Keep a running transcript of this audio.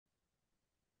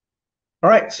All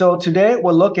right, so today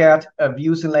we'll look at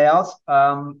views and layouts.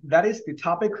 That is the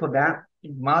topic for that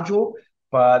module,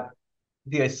 but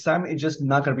the assignment is just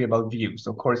not going to be about views.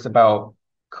 Of course, it's about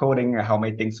coding and how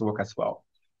many things work as well.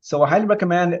 So I highly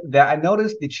recommend that. I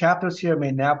noticed the chapters here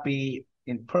may not be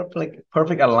in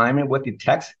perfect alignment with the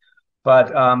text,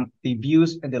 but the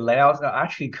views and the layouts are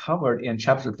actually covered in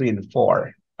chapter 3 and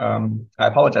 4. I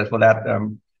apologize for that.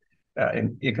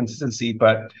 Inconsistency,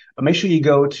 but make sure you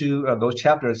go to those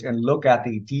chapters and look at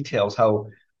the details how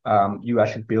you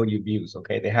actually build your views.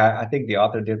 Okay, I think the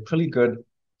author did pretty good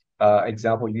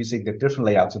example using the different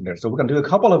layouts in there. So we're gonna do a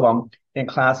couple of them in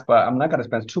class, but I'm not gonna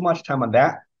spend too much time on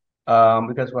that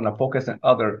because we're gonna focus on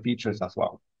other features as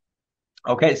well.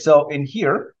 Okay, so in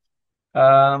here,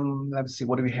 let's see,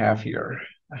 what do we have here?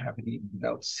 I have any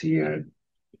notes here.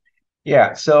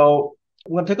 Yeah, so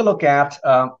we'll take a look at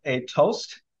a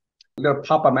toast little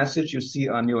pop-up message you see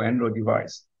on your Android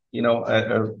device.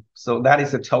 So that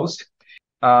is a toast.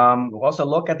 We'll also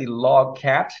look at the log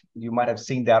cat. You might have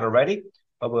seen that already,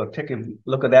 but we'll take a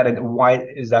look at that and why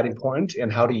is that important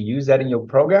and how to use that in your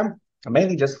program,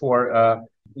 mainly just for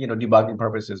debugging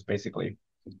purposes, basically.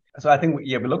 So I think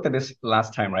we looked at this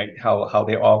last time, right? How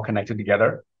they all connected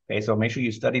together. Okay, so make sure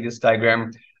you study this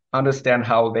diagram, understand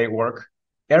how they work.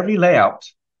 Every layout,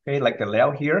 okay, like the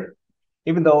layout here,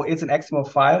 even though it's an XML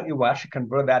file, it will actually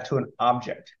convert that to an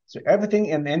object. So everything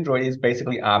in Android is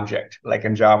basically object, like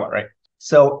in Java, right?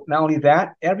 So not only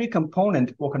that, every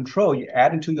component or control you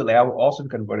add into your layout will also be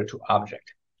converted to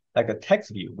object. Like a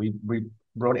text view, we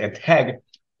wrote a tag,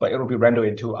 but it will be rendered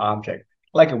into object,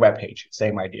 like a web page,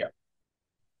 same idea.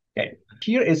 Okay,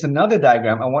 here is another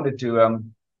diagram. I wanted to, if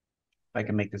I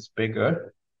can make this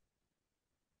bigger.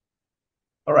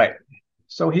 All right,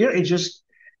 so here is just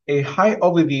a high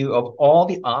overview of all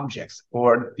the objects,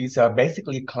 or these are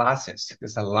basically classes.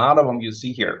 There's a lot of them you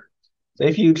see here. So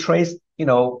if you trace,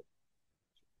 all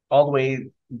the way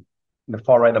the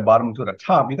far right, the bottom to the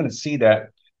top, you're going to see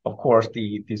that, of course,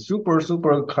 the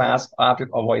super class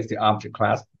object always the object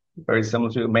class, very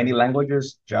similar to many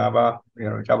languages, Java,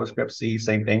 JavaScript, C,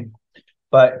 same thing.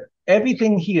 But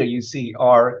everything here you see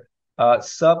are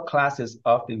subclasses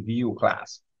of the view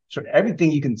class. So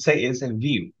everything you can say is a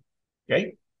view,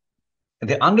 okay? And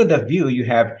then under the view, you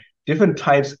have different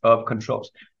types of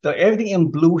controls. So everything in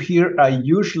blue here are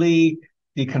usually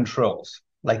the controls,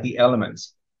 like the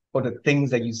elements or the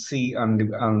things that you see on the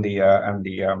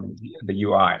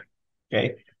UI.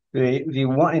 Okay, the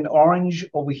one in orange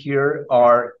over here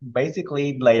are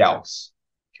basically layouts.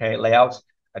 Okay, layouts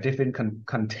a different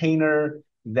container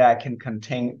that can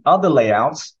contain other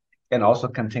layouts and also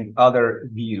contain other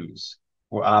views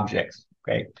or objects.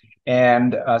 Okay,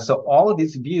 and so all of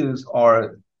these views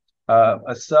are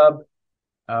a sub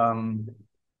um,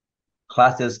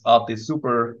 classes of the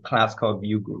super class called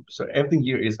view group. So everything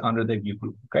here is under the view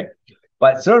group. Okay,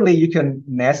 but certainly you can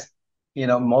nest,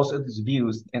 most of these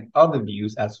views and other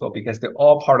views as well because they're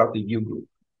all part of the view group.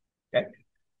 Okay,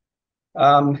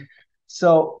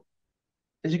 so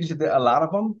as you can see, there are a lot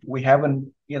of them. We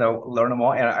haven't, learned them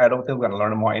all, and I don't think we're going to learn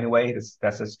them all anyway.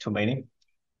 That's just too many.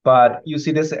 But you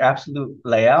see this absolute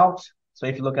layout. So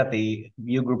if you look at the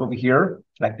view group over here,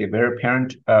 like the very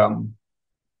parent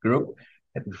group,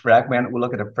 at the fragment, we'll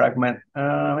look at the fragment,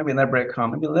 maybe in that break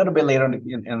maybe a little bit later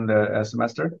in the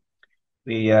semester.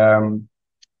 The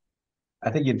I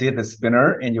think you did the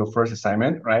spinner in your first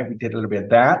assignment, right? We did a little bit of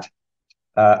that.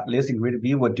 Listing grid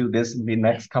view, we'll do this in the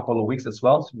next couple of weeks as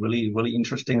well. It's really, really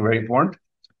interesting, very important.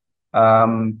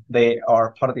 They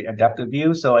are part of the adaptive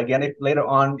view. So again, if later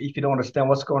on, if you don't understand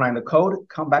what's going on in the code,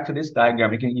 come back to this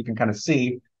diagram. You can kind of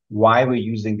see why we're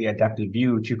using the adaptive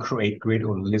view to create grid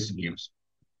or list views.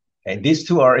 And these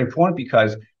two are important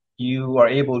because you are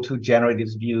able to generate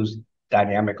these views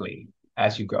dynamically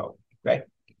as you go. Okay.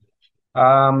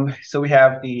 So we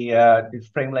have the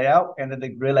frame layout and then the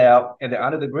grid layout, and then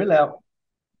under the grid layout,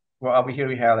 well, over here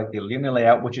we have like the linear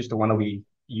layout, which is the one that we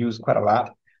use quite a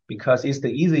lot because it's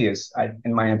the easiest,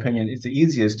 in my opinion, it's the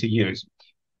easiest to use.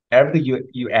 Everything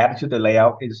you add to the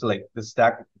layout is like the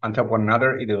stack on top of one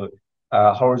another, either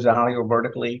horizontally or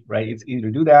vertically, right? It's easy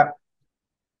to do that.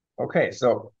 Okay,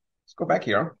 so let's go back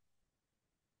here.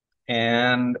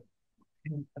 And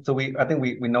so I think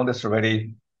we know this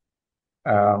already.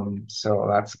 So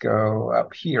let's go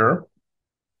up here.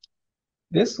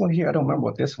 This one here, I don't remember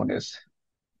what this one is.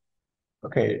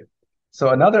 Okay, so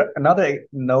another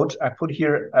note I put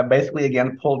here, I basically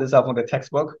again pulled this up from the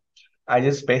textbook. I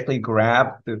just basically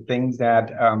grabbed the things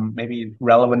that maybe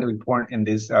relevant or important in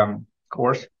this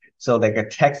course. So like a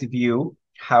text view,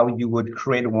 how you would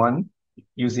create one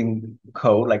using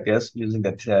code like this, using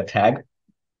the tag.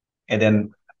 And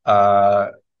then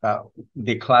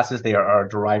the classes they are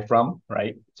derived from,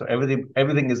 right? So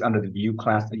everything is under the view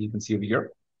class that you can see over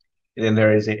here. And then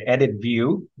there is an edit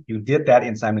view. You did that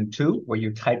in assignment 2, where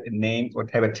you type a name or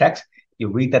type a text. You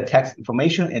read the text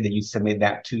information, and then you submit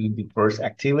that to the first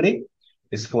activity.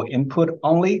 It's for input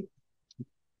only.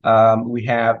 We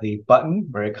have the button,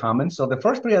 very common. So the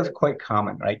first three are quite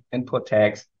common, right? Input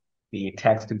text, the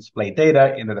text to display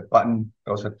data, and then the button.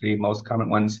 Those are three most common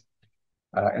ones,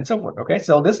 and so forth. Okay,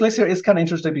 so this list here is kind of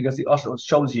interesting because it also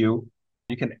shows you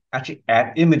can actually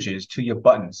add images to your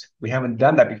buttons. We haven't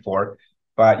done that before,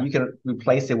 but you can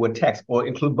replace it with text or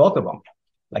include both of them,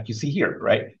 like you see here,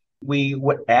 right? We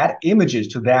would add images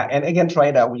to that, and again, try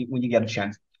it out when you get a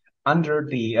chance. Under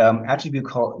the attribute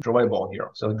called drawable here.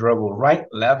 So drawable right,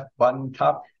 left, button,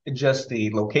 top, it's just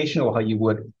the location or how you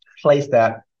would place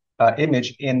that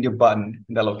image in your button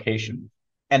in the location.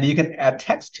 And you can add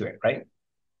text to it, right?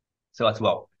 So as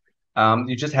well,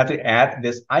 you just have to add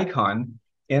this icon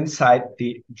inside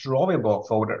the drawable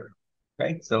folder.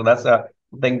 Okay, so that's a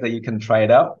thing that you can try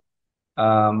it out.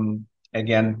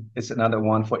 Again, it's another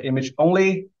one for image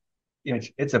only.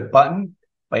 Image, it's a button,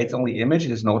 but it's only image.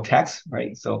 There's no text,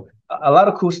 right? So a lot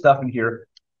of cool stuff in here.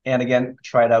 And again,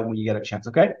 try it out when you get a chance.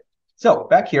 Okay, so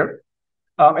back here,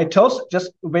 at Toast,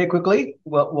 just very quickly,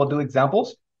 we'll do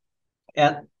examples.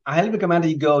 And I highly recommend that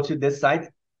you go to this site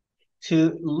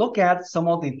to look at some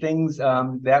of the things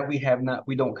that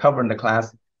we don't cover in the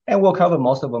class, and we'll cover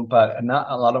most of them, but not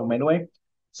a lot of them anyway.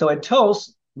 So at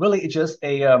Toast, really it's just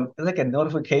like a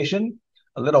notification,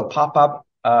 a little pop-up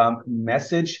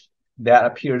message that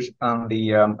appears on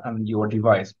your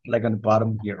device, like on the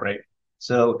bottom here, right?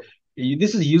 So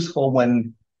this is useful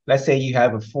when, let's say, you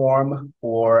have a form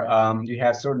or you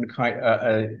have certain kind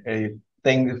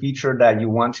a feature that you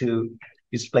want to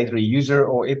display to the user,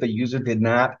 or if the user did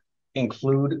not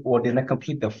include or did not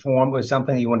complete the form or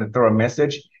something, you want to throw a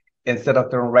message. Instead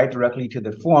of throwing right directly to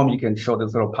the form, you can show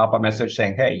this little pop-up message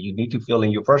saying, hey, you need to fill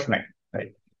in your first name,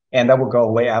 right? And that will go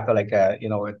away after like a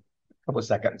couple of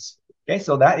seconds. Okay,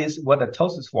 so that is what the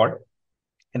Toast is for.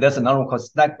 And there's another one called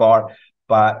snack bar,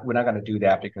 but we're not going to do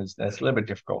that because that's a little bit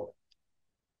difficult.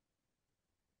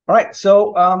 All right,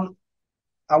 so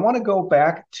I want to go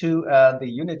back to the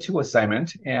Unit 2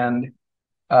 assignment, and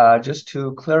just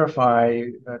to clarify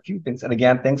a few things. And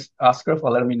again, thanks, Oscar,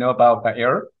 for letting me know about the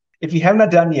error. If you have not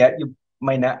done yet, you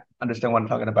might not understand what I'm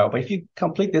talking about. But if you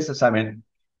complete this assignment,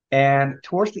 and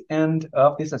towards the end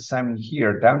of this assignment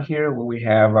here, down here where we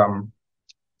have,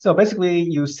 so basically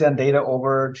you send data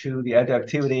over to the other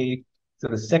activity. So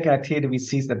the second activity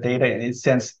receives the data, and it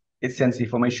sends the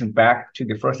information back to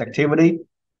the first activity.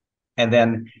 And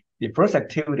then the first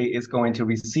activity is going to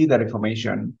receive that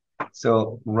information.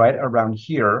 So right around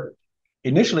here,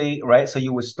 initially, right, so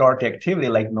you would start the activity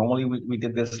like normally we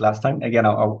did this last time. Again,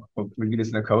 I'll review this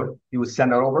in the code. You would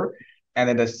send it over, and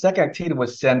then the second activity would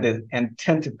send the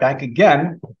intent back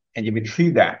again, and you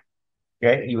retrieve that.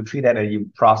 Okay, you retrieve that and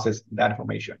you process that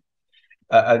information.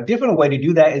 A different way to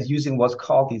do that is using what's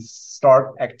called the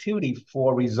start activity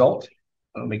for result.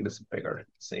 I'll make this bigger.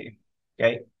 Let's see.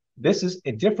 Okay, this is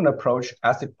a different approach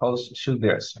as opposed to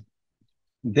this.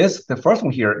 The first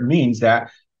one here means that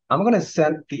I'm going to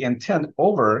send the intent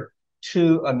over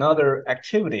to another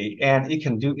activity, and it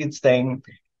can do its thing.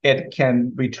 It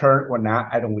can return or not.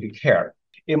 I don't really care.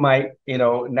 It might,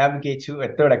 navigate to a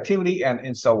third activity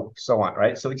and so on,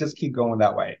 right? So it just keep going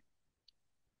that way.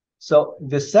 So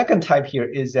the second type here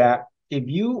is that if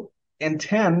you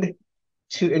intend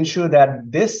to ensure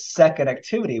that this second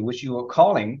activity, which you are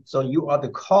calling, so you are the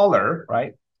caller,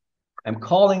 right? I'm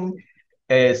calling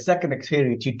a second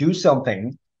activity to do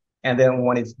something, and then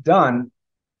when it's done,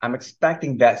 I'm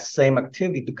expecting that same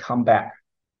activity to come back,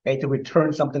 okay, to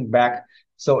return something back.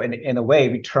 So in a way,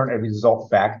 return a result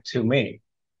back to me.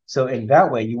 So in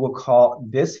that way, you will call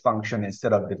this function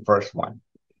instead of the first one.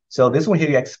 So this one here,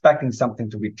 you're expecting something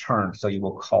to return, so you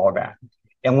will call that.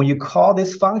 And when you call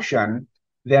this function,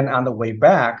 then on the way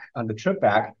back, on the trip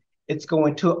back, it's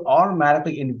going to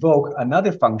automatically invoke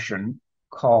another function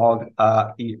called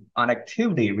the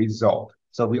onActivity result.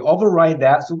 So we override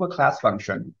that superclass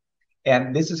function,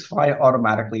 and this is fired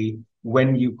automatically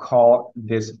when you call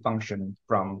this function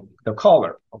from the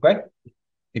caller. Okay,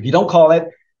 if you don't call it,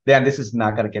 then this is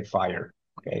not going to get fired.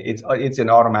 Okay, it's an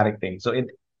automatic thing. So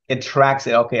it tracks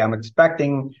it. Okay, I'm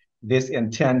expecting this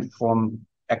intent from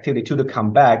activity 2 to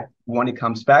come back. When it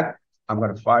comes back, I'm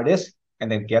going to fire this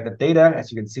and then get the data.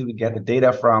 As you can see, we get the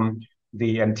data from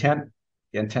the intent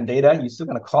data. You're still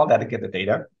going to call that to get the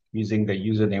data using the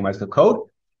username as the code,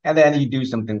 and then you do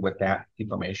something with that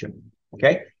information.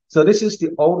 Okay, so this is the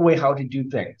old way how to do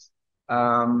things.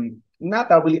 not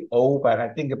that really old, but I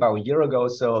think about a year ago.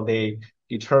 So they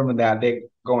determined that they're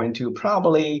going to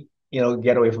probably,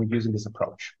 get away from using this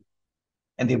approach.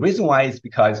 And the reason why is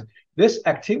because this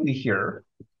activity here,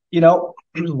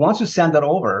 once you send that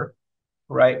over,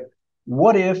 right?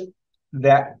 What if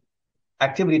that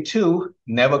activity two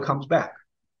never comes back?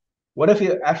 What if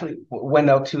you actually went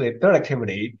out to a third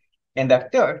activity and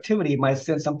that third activity might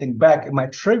send something back? It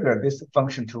might trigger this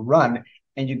function to run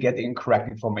and you get the incorrect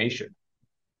information.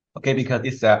 Okay, because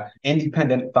it's an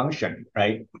independent function,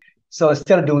 right? So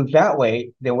instead of doing it that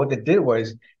way, then what they did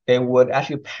was they would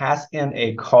actually pass in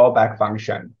a callback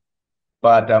function.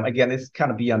 But again, it's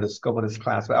kind of beyond the scope of this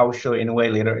class, but I will show you anyway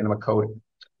later in my code.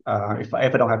 If I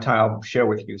don't have time, I'll share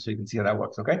with you so you can see how that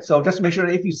works. Okay, so just make sure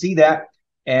that if you see that,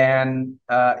 and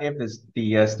if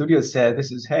the studio said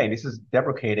this is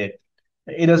deprecated,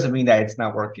 it doesn't mean that it's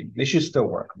not working. It should still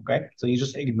work. Okay, so you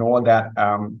just ignore that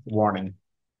warning.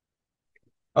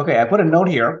 Okay, I put a note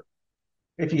here.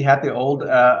 If you had the old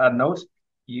note,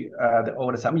 the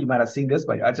old assignment, you might have seen this,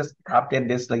 but I just updated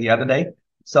this like the other day.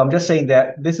 So I'm just saying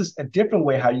that this is a different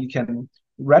way how you can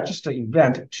register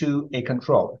event to a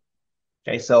control.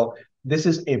 Okay, so this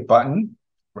is a button,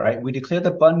 right? We declare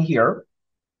the button here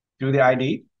through the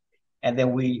ID, and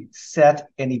then we set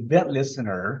an event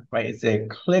listener, right? It's a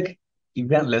click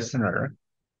event listener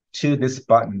to this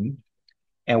button.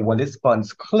 And when this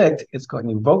button's clicked, it's going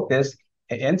to invoke this.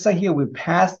 And inside here, we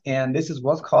pass in, this is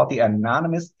what's called the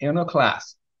anonymous inner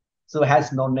class. So it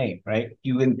has no name, right?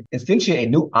 You instantiate a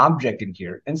new object in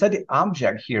here. Inside the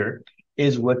object here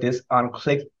is what this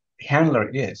onClick handler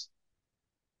is.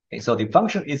 Okay, so the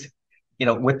function is,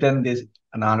 within this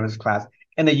anonymous class,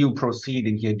 and then you proceed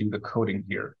in here, do the coding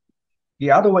here.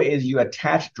 The other way is you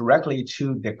attach directly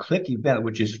to the click event,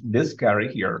 which is this guy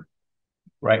right here,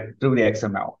 right, through the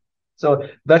XML. So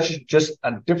that's just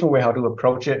a different way how to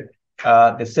approach it.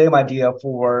 The same idea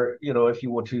for, if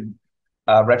you were to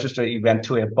register event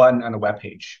to a button on a web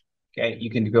page. Okay, you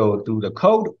can go through the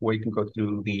code or you can go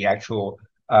through the actual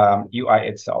UI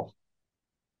itself.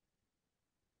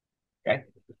 Okay.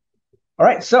 All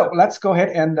right, so let's go ahead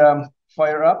and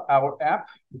fire up our app.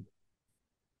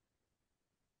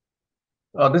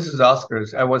 Oh, this is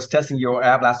Oscar's. I was testing your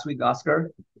app last week,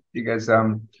 Oscar, because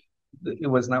it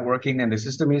was not working in the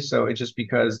system. So it's just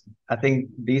because I think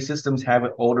these systems have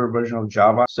an older version of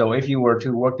Java. So if you were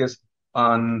to work this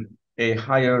on a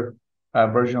higher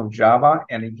version of Java,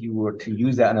 and if you were to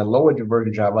use that on a lower version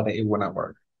of Java, then it would not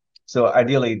work. So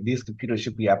ideally, these computers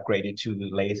should be upgraded to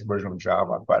the latest version of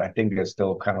Java, but I think they're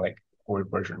still kind of like old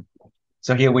version.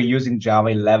 So here we're using Java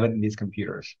 11 in these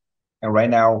computers. And right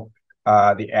now,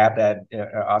 the app that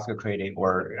Oscar created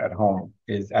or at home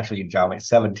is actually in Java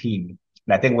 17.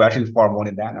 And I think we're actually far more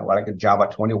than that now. We're like in Java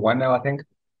 21 now, I think.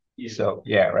 Yeah. So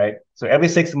yeah, right. So every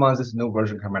 6 months, there's a new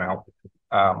version coming out.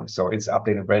 So it's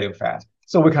updating very fast.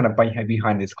 So we're kind of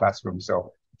behind this classroom.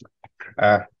 So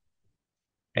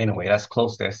anyway, let's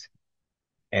close this.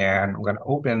 And we're going to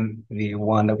open the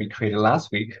one that we created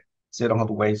last week so you don't have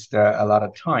to waste a lot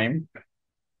of time.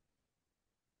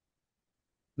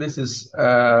 This is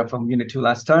from Unit 2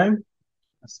 last time.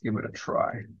 Let's give it a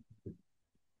try. Let's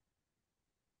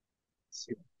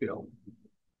see build.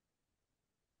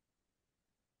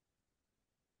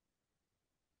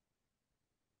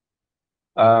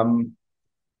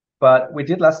 But we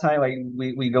did last time, like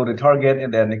we go to target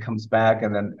and then it comes back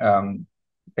and then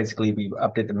basically we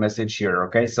update the message here.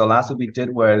 Okay, so last what we did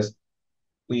was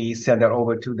we send that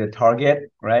over to the target,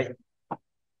 right?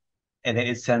 And then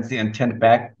it sends the intent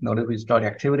back. Notice we start the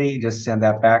activity, just send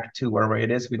that back to wherever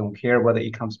it is. We don't care whether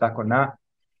it comes back or not.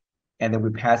 And then we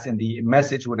pass in the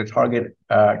message with the target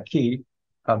key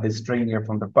of the string here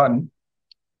from the button.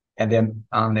 And then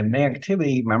on the main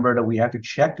activity, remember that we have to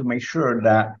check to make sure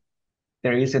that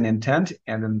there is an intent,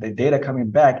 and then the data coming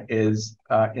back is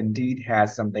indeed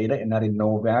has some data and not a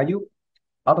null value.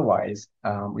 Otherwise,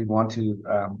 we want to,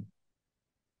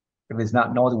 if it's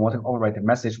not null, we want to overwrite the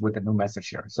message with the new message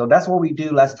here. So that's what we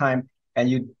do last time. And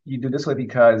you do this way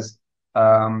because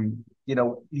you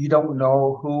don't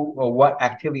know who or what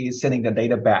activity is sending the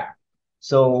data back.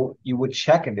 So you would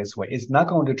check it this way. It's not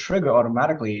going to trigger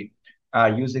automatically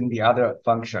using the other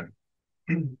function.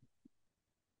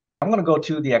 I'm going to go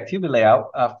to the activity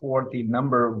layout for the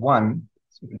number 1,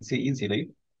 so you can see easily.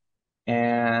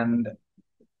 And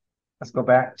let's go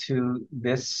back to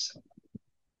this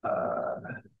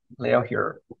layout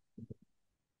here.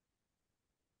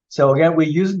 So again, we're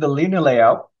using the linear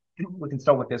layout. We can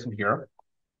start with this one here.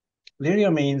 Linear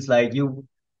means like you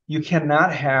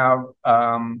cannot have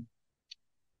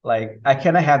like I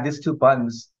cannot have these two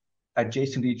buttons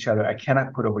adjacent to each other. I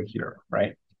cannot put over here,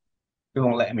 right? It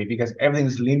won't let me because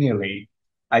everything's linearly.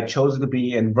 I chose to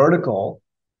be in vertical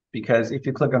because if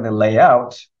you click on the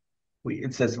layout,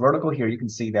 it says vertical here. You can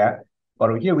see that. But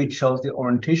over here, we chose the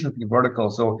orientation to be vertical.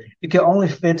 So you can only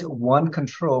fit one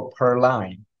control per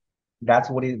line. That's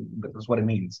what it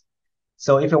means.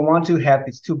 So if I want to have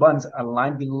these two buttons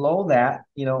aligned below that,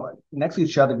 next to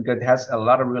each other because it has a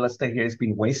lot of real estate here, it's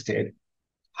being wasted.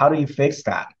 How do you fix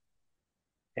that?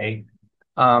 Okay.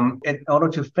 In order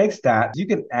to fix that, you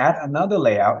can add another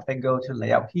layout. If I go to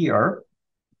layout here,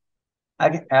 I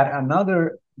can add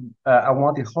another. I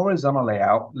want the horizontal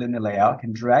layout, linear layout. I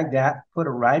can drag that, put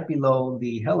it right below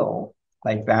the hello,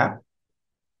 like that.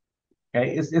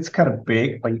 Okay, it's kind of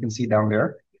big, but you can see down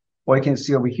there. Or you can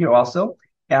see over here also.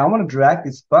 And I want to drag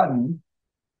this button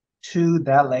to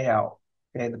that layout.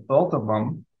 Okay, both of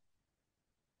them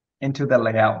into the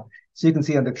layout. So you can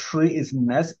see the tree is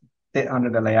nested under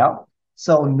the layout.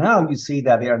 So now you see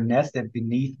that they are nested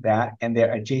beneath that and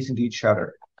they're adjacent to each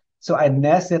other. So I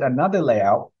nested another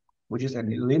layout, which is a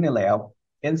linear layout,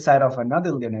 inside of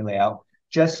another linear layout,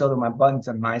 just so that my buttons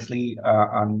are nicely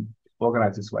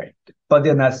organized this way. But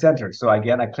they're not centered. So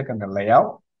again, I click on the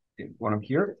layout, one of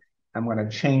here. I'm going to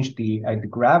change the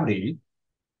gravity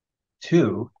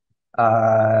to,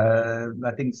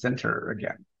 I think, center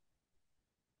again.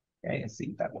 Okay, let's see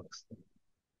if that works.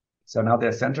 So now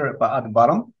they're centered at the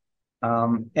bottom.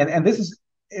 And this is,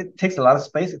 it takes a lot of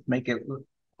space to make it look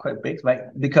quite big, right?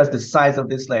 Because the size of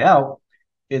this layout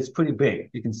is pretty big.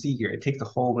 You can see here, it takes the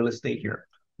whole real estate here.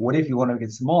 What if you want to make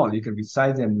it small? You can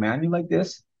resize it manually like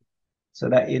this so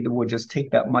that it will just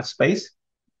take that much space,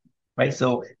 right?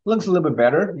 So it looks a little bit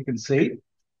better, you can see.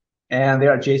 And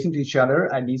they're adjacent to each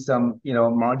other. I need some,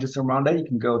 margins around that. You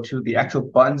can go to the actual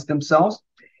buttons themselves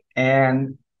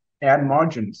and add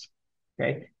margins,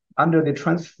 okay? Under the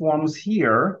transforms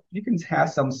here, you can have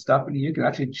some stuff and you can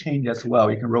actually change as well.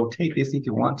 You can rotate this if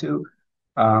you want to.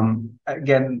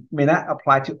 Again, may not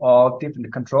apply to all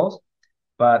different controls,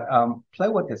 but play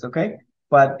with this, okay?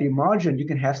 But the margin, you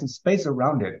can have some space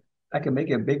around it. I can make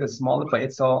it bigger, smaller, but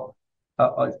it's all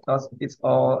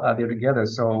there together.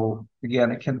 So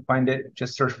again, I can't find it.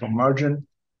 Just search for margin.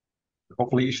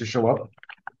 Hopefully, it should show up.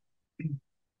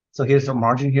 So here's the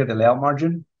margin here, the layout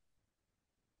margin.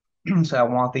 So I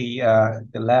want the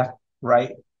left,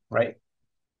 right, like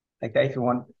that. If you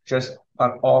want just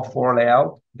on all four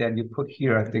layout, then you put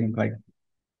here, I think like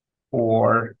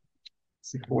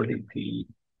 4DP.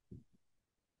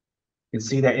 You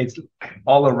see that it's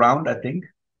all around, I think.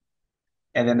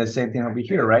 And then the same thing over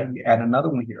here, right? You add another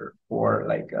one here for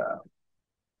like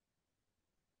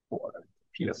for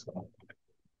P as well.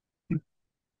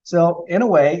 So in a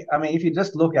way, I mean, if you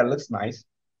just look at it, looks nice.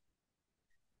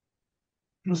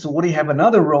 So what do you have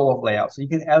another row of layouts? So you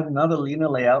can add another linear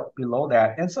layout below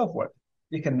that and so forth.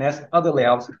 You can nest other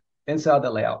layouts inside the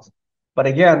layouts. But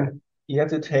again, you have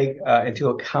to take into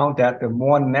account that the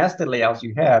more nested layouts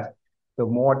you have, the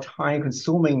more time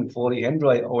consuming for the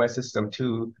Android OS system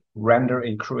to render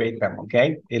and create them,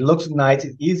 okay? It looks nice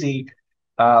and easy,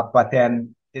 but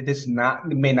then it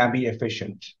may not be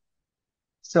efficient.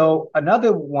 So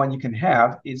another one you can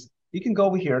have is you can go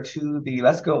over here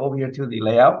let's go over here to the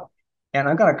layout. And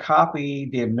I'm going to copy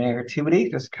the main activity.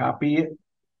 Just copy it,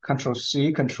 Control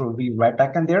C, Control V right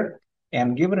back in there,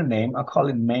 and give it a name. I'll call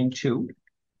it main2.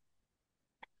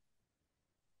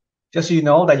 Just so you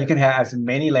know that you can have as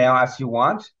many layouts as you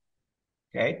want.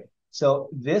 Okay. So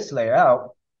this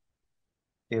layout,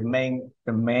 the main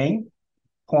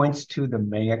points to the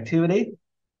main activity.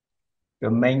 The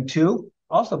main2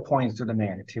 also points to the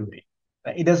main activity.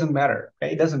 It doesn't matter.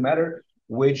 Okay? It doesn't matter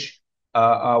which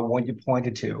one you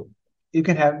pointed to. You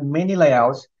can have many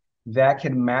layouts that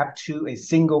can map to a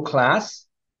single class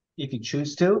if you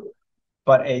choose to,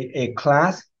 but a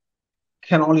class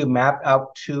can only map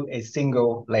out to a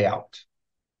single layout.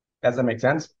 Does that make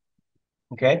sense?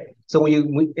 Okay. So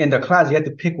in the class, you have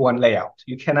to pick one layout.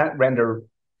 You cannot render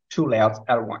two layouts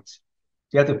at once.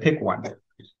 You have to pick one.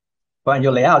 But in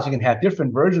your layouts, you can have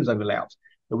different versions of your layouts.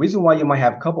 The reason why you might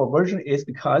have a couple of versions is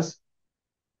because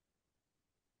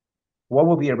what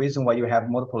will be a reason why you have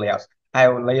multiple layouts? I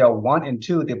have layout 1 and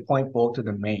 2, they point both to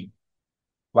the main.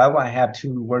 Why would I have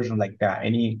two versions like that?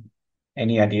 Any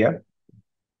idea?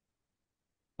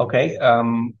 Okay,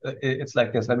 it's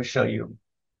like this. Let me show you.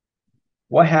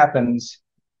 What happens?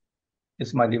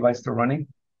 Is my device still running?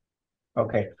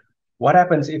 Okay. What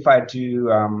happens if I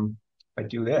do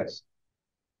this?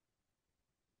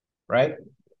 Right?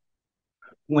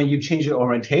 When you change your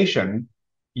orientation,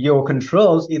 your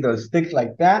controls either stick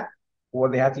like that or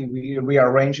they have to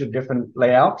rearrange a different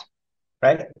layout,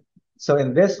 right? So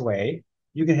in this way,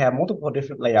 you can have multiple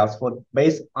different layouts for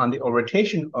based on the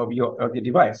orientation of your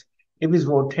device. If it's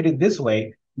rotated this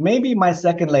way, maybe my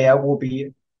second layout will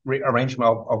be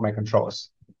rearrangement of my controls.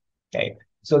 Okay,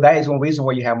 so that is one reason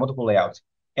why you have multiple layouts.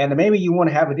 And maybe you want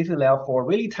to have a different layout for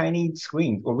really tiny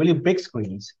screens or really big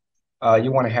screens.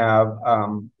 You want to have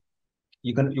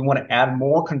you want to add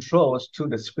more controls to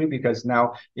the screen because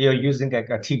now you're using like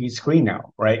a TV screen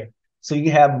now, right? So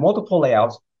you have multiple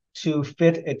layouts to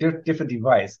fit a different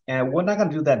device. And we're not going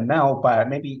to do that now, but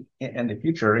maybe in the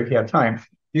future, if you have time,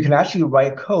 you can actually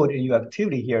write code in your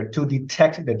activity here to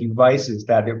detect the devices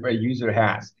that the user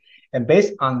has. And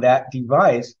based on that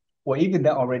device, or even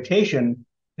the orientation,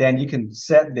 then you can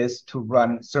set this to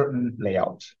run certain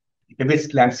layouts. If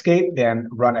it's landscape, then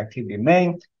run activity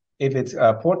main. If it's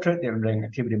a portrait, then run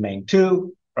activity main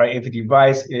 2, right? If the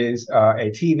device is a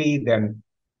TV, then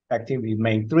activity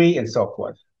main 3, and so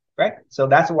forth, right? So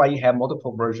that's why you have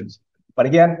multiple versions. But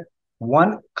again,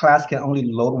 one class can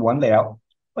only load one layout,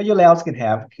 but your layouts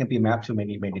can be mapped to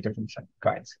many different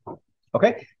kinds.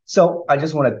 Okay, so I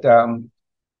just want to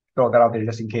throw that out there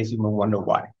just in case you wonder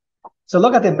why. So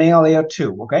look at the main layer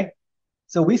 2, okay?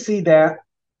 So we see that,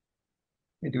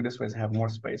 let me do this way to have more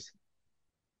space.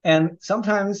 And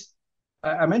sometimes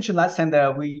I mentioned last time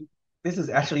that this is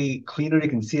actually cleaner, you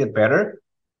can see it better.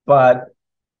 But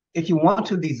if you want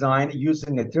to design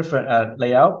using a different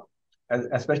layout,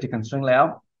 especially constraint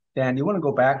layout, then you want to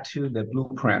go back to the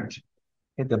blueprint.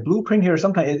 Okay, the blueprint here,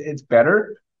 sometimes it's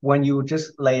better when you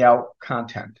just lay out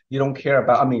content. You don't care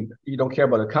about, you don't care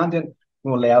about the content, you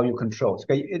will lay out your controls.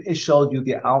 Okay, it shows you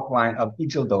the outline of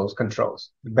each of those controls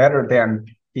better than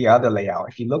the other layout.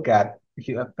 If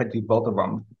you put both of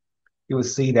them, you will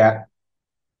see that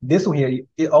this one here,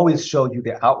 it always shows you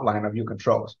the outline of your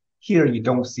controls. Here, you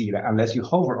don't see that unless you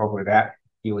hover over that,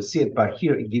 you will see it. But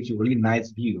here, it gives you a really nice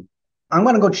view. I'm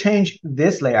going to go change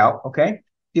this layout, okay?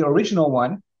 The original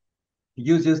one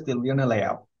uses the linear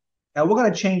layout. And we're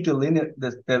going to change the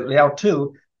layout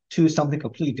to something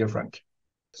completely different.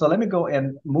 So let me go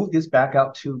and move this back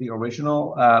out to the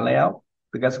original layout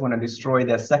because we're going to destroy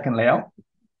that second layout.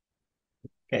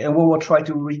 Okay, and we will try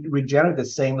to regenerate the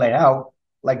same layout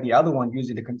like the other one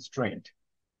using the constraint.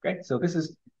 Okay, so this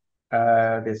is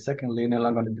the second linear.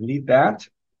 I'm going to delete that.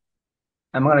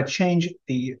 I'm going to change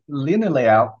the linear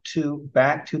layout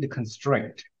back to the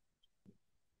constraint.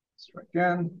 Let's try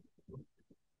again.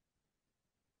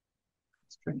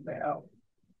 Constraint layout.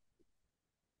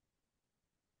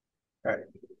 All right.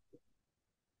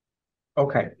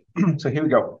 Okay, so here we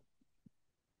go.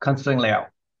 Constraint layout.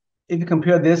 If you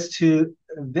compare this to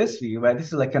this view, right, this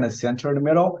is like kind of center in the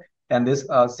middle, and this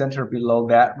center below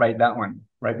that, right, that one,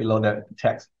 right below that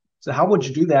text. So how would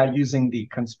you do that using the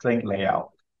constraint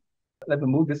layout? Let me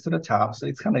move this to the top. So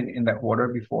it's kind of in that order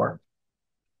before.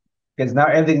 Because now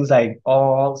everything's like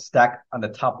all stacked on the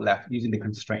top left using the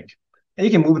constraint. And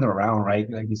you can move them around, right?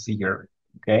 Like you see here,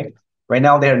 okay? Right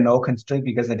now, there are no constraint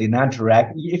because they did not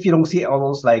drag. If you don't see all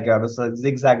those like those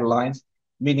zigzag lines,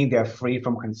 meaning they're free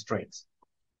from constraints.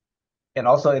 And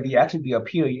also, if you actually be up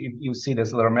here, you see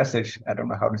this little message. I don't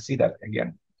know how to see that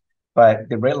again. But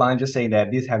the red line just saying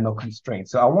that these have no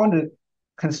constraints. So I want to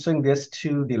constrain this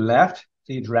to the left.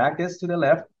 So you drag this to the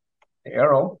left, the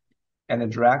arrow, and then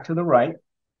drag to the right.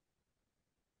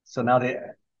 So now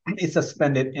it's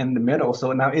suspended in the middle.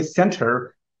 So now it's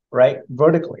centered, right,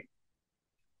 vertically.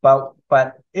 But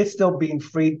it's still being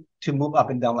free to move up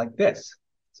and down like this.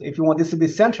 So if you want this to be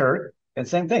centered, then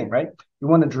same thing, right? You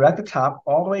want to drag the top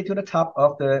all the way to the top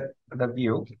of the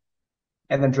view,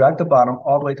 and then drag the bottom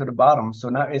all the way to the bottom. So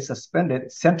now it's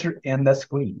suspended, centered in the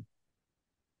screen.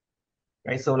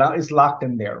 Right? So now it's locked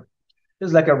in there.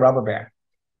 It's like a rubber band.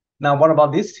 Now, what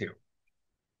about these two?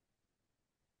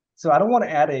 So I don't want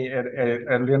to add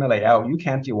a linear layout. You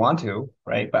can if you want to,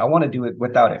 right? But I want to do it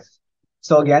without it.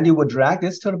 So again, you would drag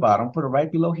this to the bottom, put it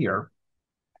right below here.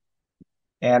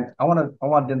 And I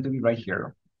want them to be right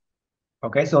here.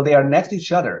 Okay, so they are next to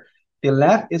each other. The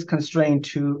left is constrained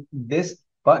to this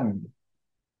button.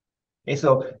 Okay,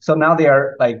 so now they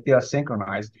are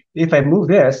synchronized. If I move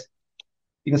this,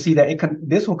 you can see that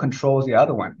this one controls the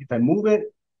other one. If I move it,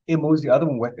 it moves the other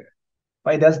one with it.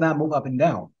 But it does not move up and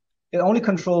down. It only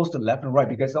controls the left and right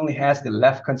because it only has the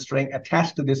left constraint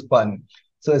attached to this button.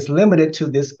 So it's limited to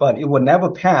this button. It will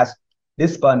never pass.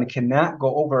 This button cannot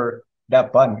go over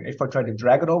that button. If I try to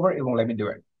drag it over, it won't let me do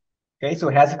it. Okay, so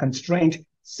it has a constraint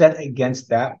set against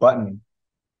that button.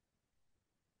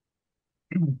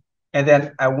 And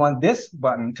then I want this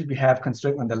button to have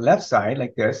constraint on the left side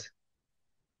like this.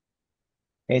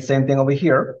 Okay, same thing over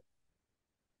here.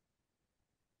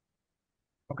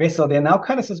 Okay, so they're now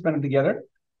kind of suspended together.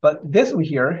 But this one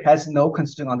here has no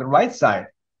constraint on the right side.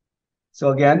 So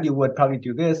again, you would probably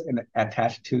do this and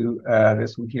attach to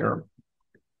this one here.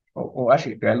 Oh,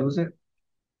 actually, did I lose it?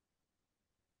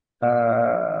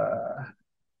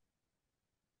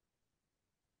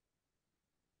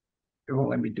 It won't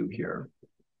let me do here.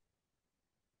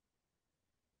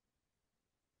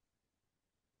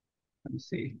 Let me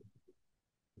see.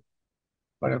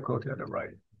 But I'll go to the right.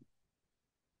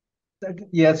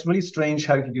 Yeah, it's really strange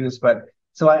how you can do this, but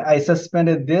so I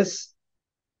suspended this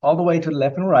all the way to the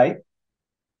left and right.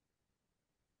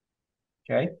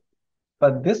 Okay.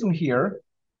 But this one here,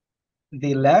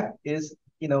 the left is,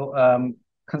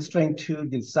 constrained to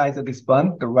the size of this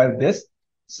bun, the right of this.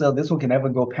 So this one can never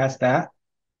go past that.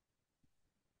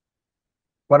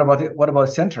 What about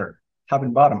center, top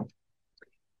and bottom?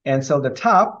 And so the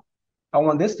top, I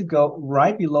want this to go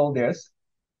right below this.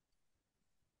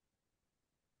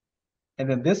 And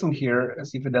then this one here,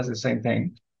 let's see if it does the same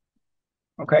thing.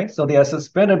 Okay, so they are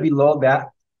suspended below that.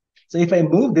 So if I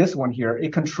move this one here,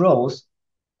 it controls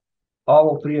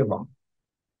all three of them,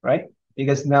 right?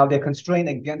 Because now they're constrained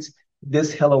against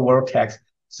this hello world text.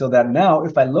 So that now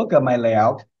if I look at my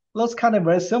layout, it looks kind of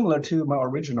very similar to my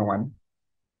original one,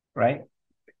 right?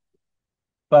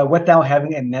 But without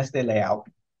having a nested layout.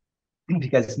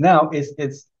 Because now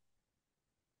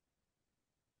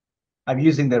I'm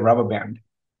using the rubber band,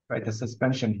 right? The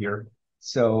suspension here.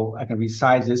 So I can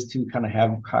resize this to kind of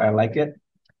have how I like it.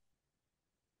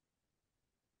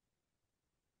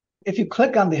 If you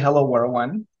click on the Hello World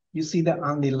one, you see that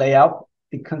on the layout,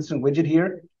 the constraint widget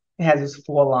here, it has these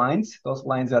 4 lines. Those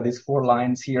lines are these 4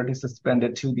 lines here to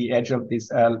suspended to the edge of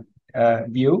this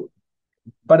view.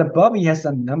 But above it has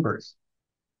some numbers.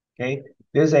 Okay,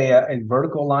 there's a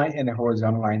vertical line and a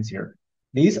horizontal lines here.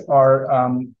 These are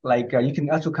you can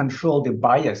also control the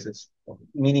biases,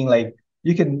 meaning like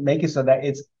you can make it so that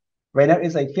it's right now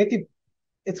it's like 50,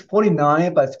 it's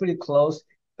 49, but it's pretty close.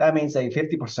 That means like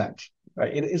 50%,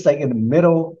 right? It's like in the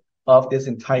middle of this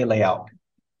entire layout.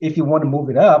 If you want to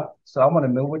move it up, so I want to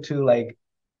move it to like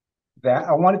that.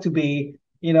 I want it to be,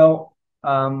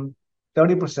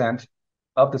 30%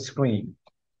 of the screen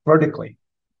vertically.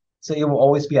 So it will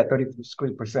always be at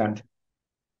 30%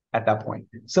 at that point.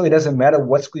 So it doesn't matter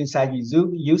what screen size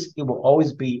you use, it will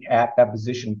always be at that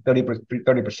position,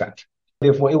 30%.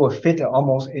 Therefore, it will fit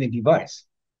almost any device,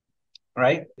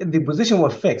 right? The position will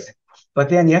fix, but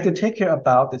then you have to take care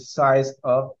about the size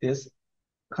of this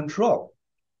control.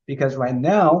 Because right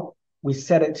now, we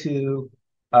set it to,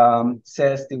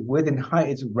 says the width and height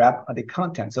is wrapped on the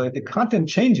content. So if the content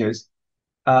changes,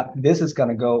 this is going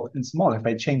to go in small. If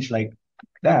I change like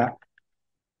that,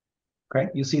 okay,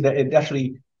 you see that it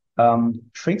actually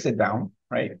shrinks it down,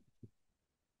 right?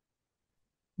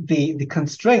 The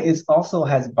constraint is also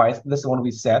has bias. This is one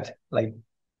we set like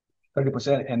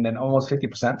 30% and then almost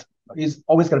 50%. Is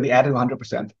always going to be added to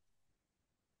 100%.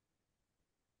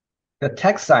 The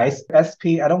text size,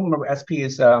 SP, I don't remember SP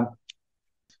is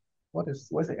what's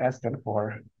the S stand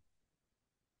for?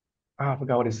 Oh, I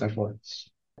forgot what it stands for.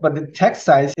 But the text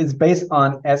size is based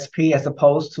on SP as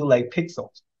opposed to like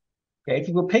pixels. Okay, if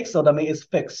you go pixel, that means it's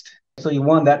fixed. So you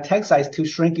want that text size to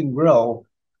shrink and grow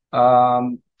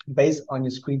based on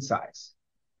your screen size.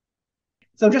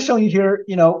 So I'm just showing you here,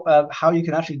 how you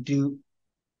can actually do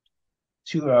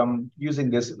to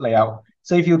using this layout.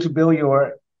 So if you were to build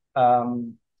your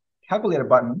calculator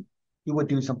button, you would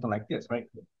do something like this, right?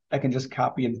 I can just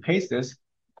copy and paste this,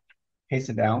 paste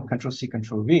it down, Control C,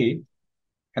 Control V,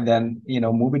 and then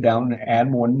move it down and add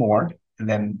more and more, and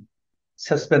then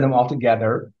suspend them all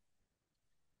together.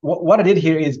 What I did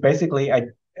here is basically I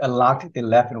locked the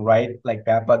left and right like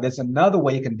that, but there's another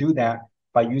way you can do that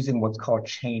by using what's called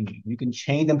chaining. You can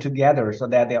chain them together so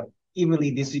that they're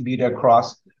evenly distributed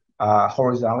across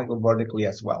horizontally or vertically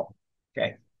as well.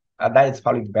 Okay, that is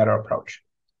probably the better approach.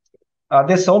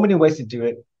 There's so many ways to do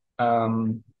it.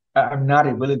 I'm not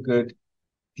a really good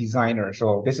designer,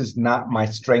 so this is not my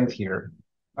strength here.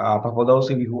 But for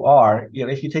those of you who are,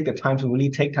 if you take the time to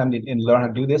really take time and learn how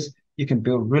to do this, you can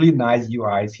build really nice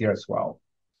UIs here as well.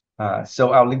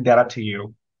 So I'll link that up to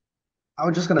you.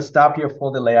 I'm just going to stop here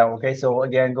for the layout. Okay, so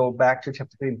again, go back to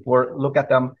chapter 3 and 4, look at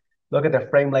them, look at the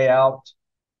frame layout.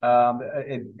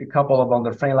 A couple of them,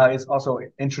 the frame layout is also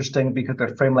interesting because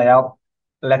the frame layout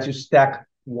lets you stack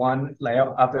one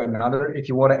layout after another. If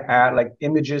you want to add like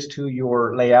images to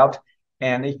your layout,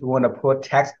 and if you want to put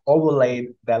text overlay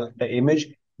the image,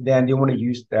 then you want to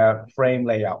use the frame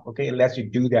layout. Okay, it lets you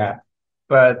do that.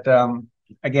 But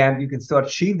again, you can still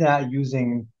achieve that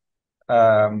using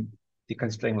the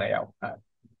constraint layout.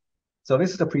 So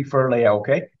this is the preferred layout.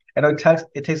 Okay, and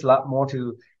it takes a lot more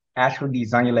to actually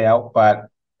design your layout, but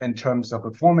in terms of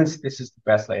performance, this is the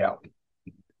best layout.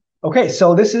 Okay,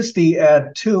 so this is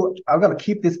the two. I'm going to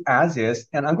keep this as is,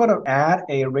 and I'm going to add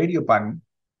a radio button.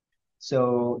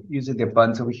 So using the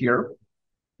buttons over here,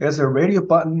 there's a radio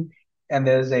button, and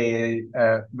there's a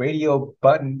radio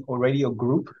button or radio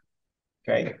group.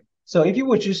 Okay, so if you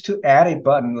were just to add a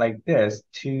button like this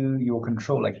to your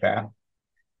control like that,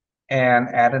 and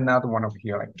add another one over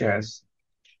here like this,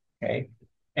 okay,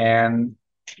 and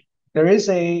there's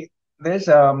I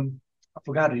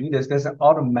forgot to do this. There's an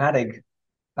automatic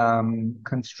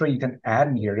constraint you can add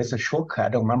in here. It's a shortcut. I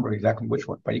don't remember exactly which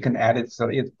one, but you can add it so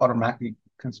it's automatically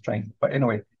constrained. But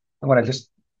anyway, I'm gonna just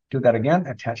do that again.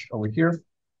 Attach it over here.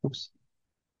 Oops.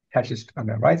 Attaches on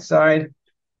the right side.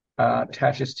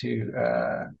 Attaches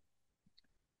to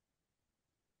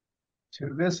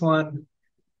this one.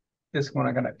 This one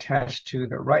I'm gonna attach to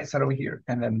the right side over here,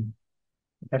 and then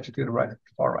attach it to the right,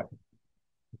 far right.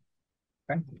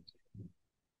 Okay.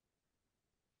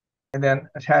 And then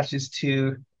attaches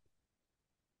to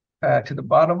the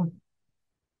bottom.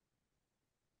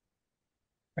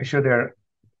 Make sure they're,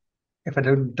 if I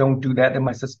don't do that, then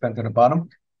my suspend to the bottom.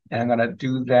 And I'm gonna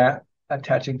do that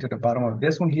attaching to the bottom of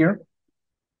this one here.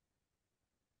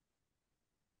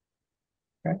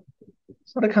 Okay.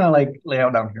 So they kind of like lay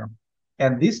out down here.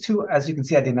 And these two, as you can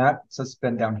see, I did not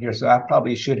suspend down here. So I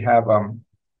probably should have,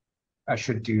 I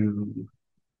should do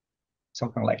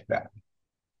something like that.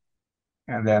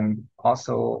 And then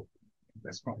also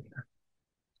this one here.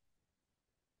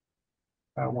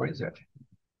 Where is it?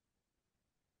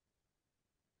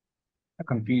 I'm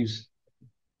confused.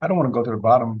 I don't want to go to the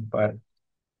bottom, but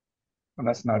well,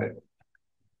 that's not it.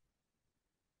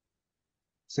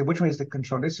 So which one is the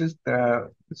control? This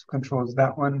controls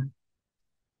that one.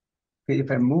 Okay,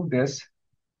 if I move this,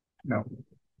 no.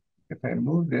 If I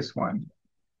move this one,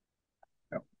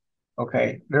 no.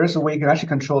 Okay, there's a way you can actually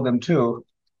control them too.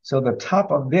 So the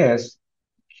top of this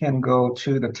can go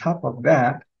to the top of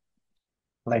that,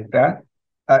 like that.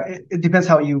 It depends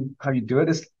how you do it.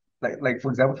 It's like for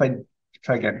example, if I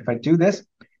try again, if I do this,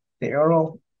 the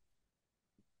arrow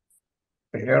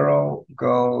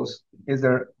goes.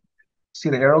 See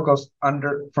the arrow goes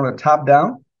under from the top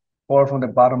down or from the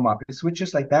bottom up. It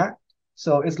switches like that.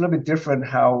 So it's a little bit different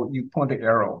how you point the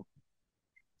arrow.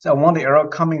 So I want the arrow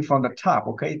coming from the top,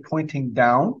 okay, pointing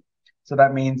down. So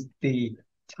that means the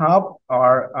top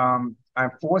are,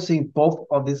 I'm forcing both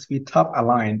of these to be top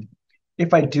aligned.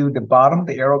 If I do the bottom,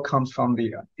 the arrow comes from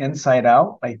the inside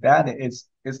out like that. It's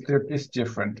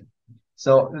different.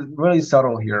 So it's really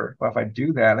subtle here. But if I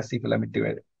do that, let's see if it let me do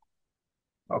it.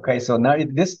 Okay, so now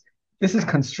this is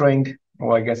constrained.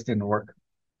 Oh, I guess it didn't work.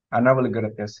 I'm not really good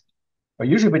at this. But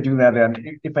usually if I do that,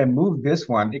 then if I move this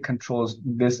one, it controls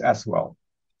this as well.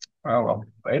 Oh, well,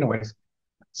 but anyways.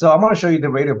 So I'm going to show you the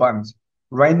radio buttons.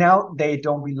 Right now, they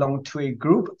don't belong to a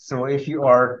group. So if you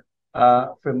are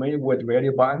familiar with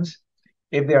radio buttons,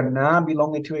 if they are not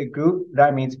belonging to a group,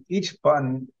 that means each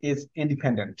button is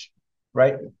independent,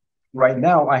 right? Right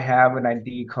now, I have an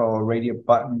ID called radio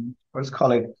button. Let's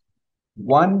call it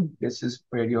 1. This is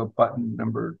radio button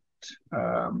number,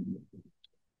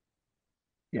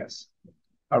 yes.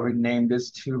 I'll rename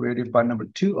this to radio button number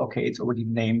 2. Okay, it's already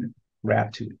named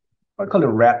RAD2. I call it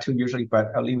RAD2 usually,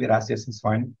 but I'll leave it as this, it's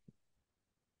fine.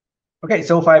 Okay,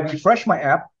 so if I refresh my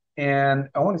app and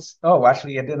I want to, oh,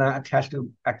 actually I did not attach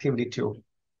to activity 2.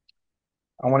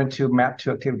 I wanted to map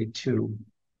to activity 2.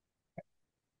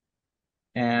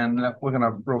 And we're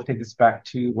gonna rotate this back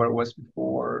to where it was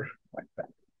before, like that.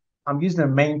 I'm using the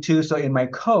main 2, so in my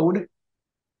code,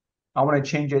 I want to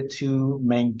change it to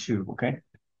main 2, okay?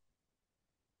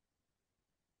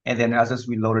 And then I'll just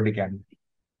reload it again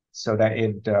so that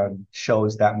it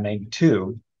shows that main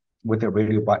 2 with the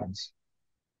radio buttons.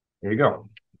 There you go.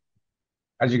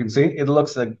 As you can see, it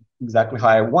looks like exactly how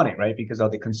I want it, right? Because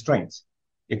of the constraints.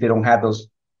 If they don't have those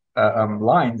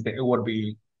lines, then it would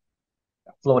be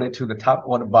floated to the top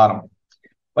or the bottom.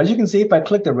 But as you can see, if I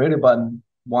click the radio button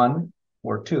 1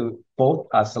 or 2, both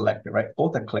are selected, right?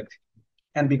 Both are clicked.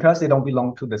 And because they don't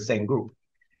belong to the same group,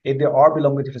 if they are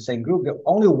belonging to the same group, the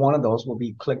only one of those will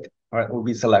be clicked, or will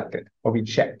be selected, or be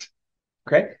checked.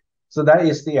 Okay? So that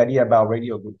is the idea about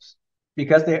radio groups.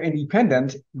 Because they're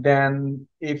independent, then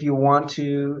if you want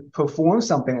to perform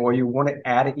something or you want to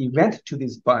add an event to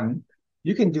this button,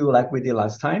 you can do like we did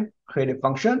last time, create a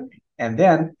function, and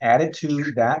then add it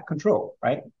to that control,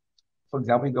 right? For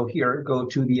example, you go here, go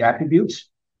to the attributes,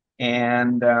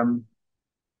 and on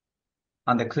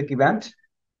the click event,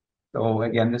 so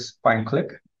again, just find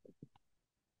click.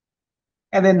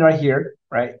 And then right here,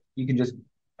 right, you can just,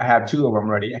 I have 2 of them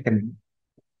already. I can,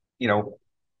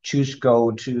 choose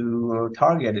go to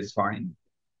target is fine.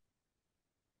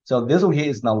 So this one here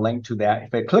is now linked to that.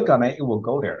 If I click on it, it will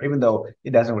go there, even though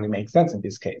it doesn't really make sense in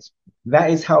this case. That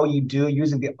is how you do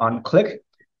using the onClick.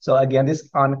 So again, this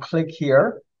onClick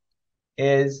here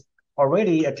is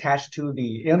already attached to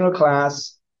the inner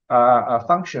class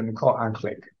function called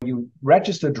onClick. You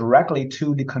register directly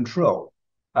to the control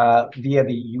via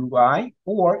the UI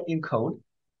or in code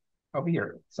over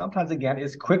here. Sometimes, again,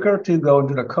 it's quicker to go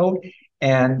into the code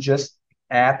and just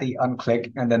add the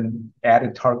onClick and then add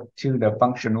it to the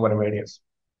function, whatever it is.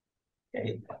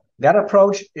 Okay. That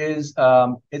approach is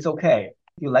it's okay.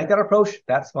 If you like that approach,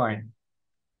 that's fine.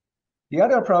 The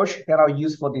other approach that I'll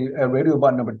use for the radio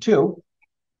button number 2,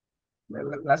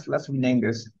 let's rename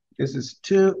this. This is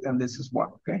 2 and this is 1,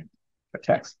 okay? The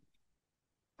text.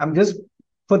 I'm just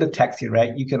put the text here,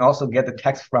 right? You can also get the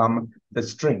text from the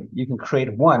string. You can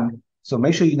create one, so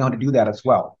make sure you know how to do that as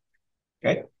well,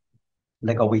 okay?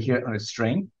 Like over here on a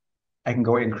string, I can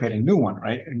go and create a new one,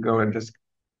 right? And go and just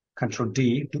Control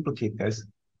D, duplicate this,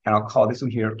 and I'll call this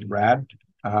one here rad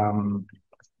button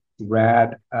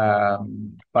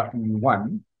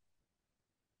 1,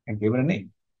 and give it a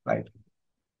name, right?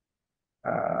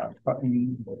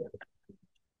 Button,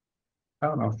 I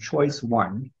don't know, choice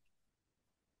 1,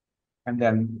 and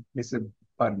then this is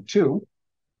button 2,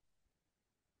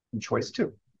 and choice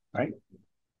 2, right?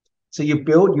 So you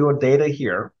build your data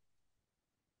here,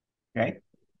 okay?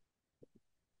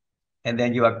 And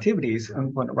then your activities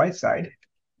on the right side.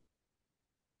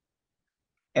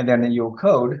 And then in your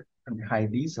code, let me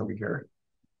hide these over here.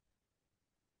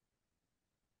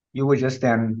 You would just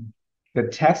then, the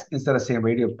text, instead of saying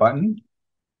radio button,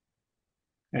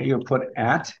 and you put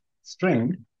at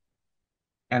string,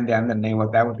 and then the name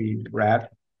of that would be rad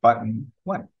button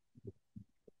 1.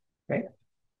 Okay.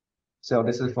 So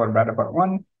this is for rad button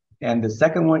 1. And the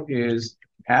second one is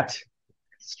at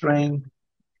string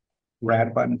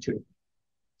rad button 2.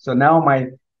 So now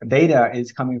my data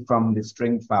is coming from the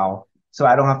string file. So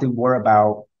I don't have to worry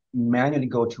about manually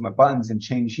go to my buttons and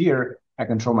change here. I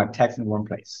control my text in one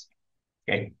place.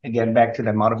 Okay, again, back to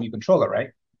the model view controller, right?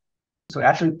 So I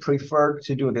actually prefer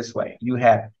to do it this way. You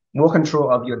have more control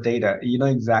of your data. You know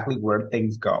exactly where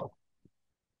things go.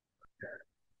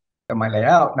 And my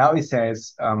layout, now it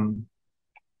says,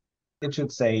 it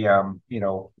should say, you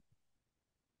know,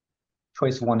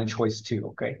 choice 1 and choice 2,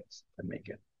 okay? Let's make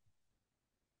it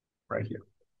right here.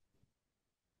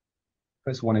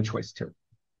 Choice 1 and choice 2.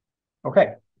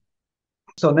 Okay.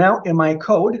 So now in my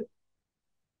code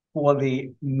for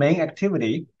the main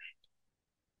activity,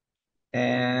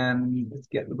 and it's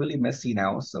getting really messy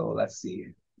now. So let's see.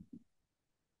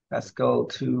 Let's go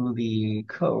to the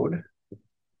code,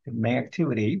 the main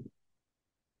activity.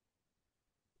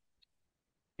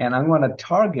 And I'm going to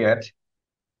target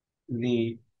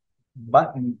the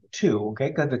button 2, okay?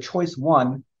 Because the choice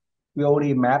 1, we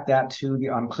already mapped that to the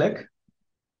onClick,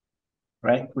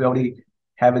 right? We already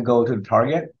have it go to the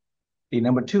target. The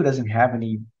number 2 doesn't have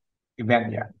any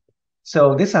event yet.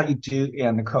 So this is how you do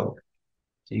in the code.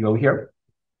 So you go here,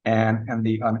 and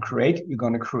the onCreate, you're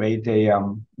going to create a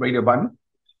radio button.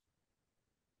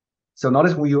 So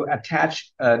notice when you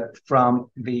attach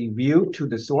from the view to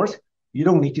the source, you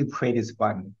don't need to create this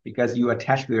button because you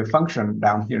attach to a function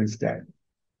down here instead.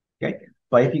 Okay.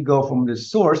 But if you go from the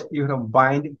source, you can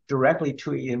bind directly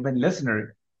to an event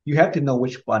listener. You have to know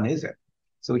which button is it.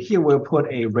 So here we'll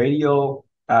put a radio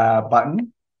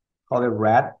button, call it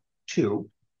rad2.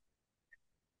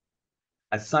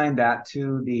 Assign that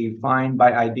to the find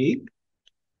by ID,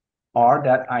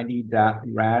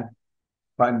 r.id.rad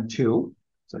button 2.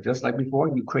 So just like before,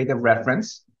 you create a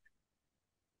reference.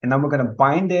 And then we're going to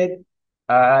bind it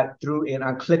through an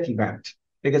onClick event.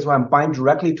 Because when I'm bind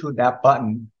directly to that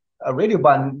button, a radio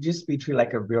button just be treated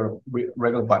like a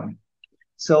regular button.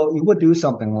 So you would do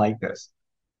something like this.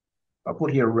 I'll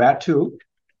put here rad2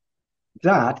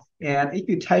 dot, and if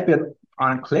you type it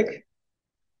onClick,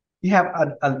 you have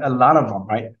a lot of them,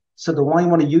 right? So the one you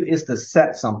want to use is the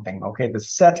set something, okay? The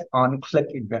set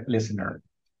onClick event listener.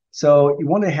 So you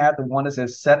want to have the one that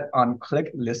says set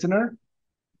onClick listener,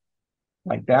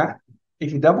 like that.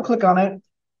 If you double click on it,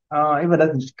 if it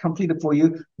doesn't complete it for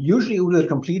you, usually it will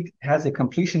complete, has a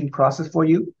completion process for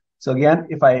you. So again,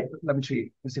 if I, let's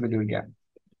see if I do it again.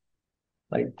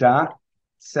 Like dot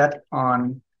set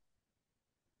on,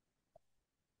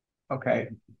 okay.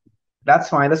 That's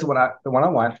fine. That's what the one I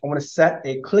want. I want to set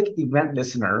a click event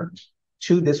listener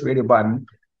to this radio button.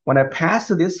 When I pass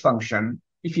to this function,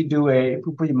 if you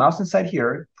put your mouse inside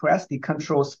here, press the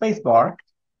control space bar,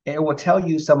 and it will tell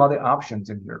you some other options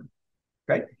in here.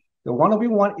 Okay. The one that we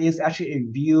want is actually a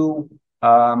view,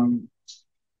 and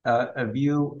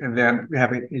then we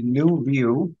have a new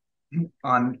view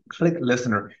on click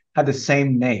listener have the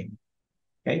same name.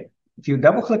 Okay, if you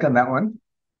double click on that one,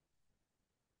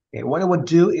 okay, what it will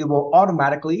do, it will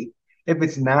automatically, if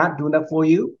it's not doing that for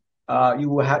you, it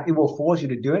will force you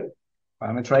to do it. I'm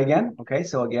gonna try again. Okay,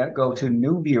 so again, go to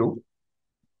new view,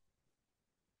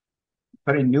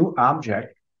 put a new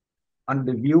object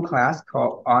under the view class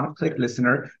called onClick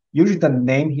listener. Usually the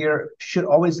name here should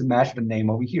always match the name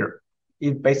over here.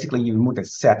 It basically you remove the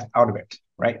set out of it,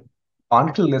 right?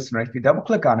 OnClick listener, if you double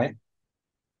click on it,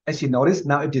 as you notice,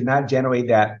 now it did not generate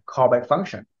that callback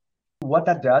function. What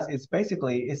that does is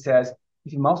basically it says,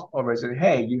 if you mouse over it, says,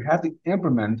 hey, you have to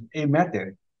implement a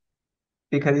method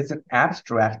because it's an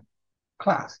abstract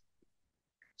class.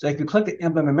 So if you click the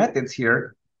implement methods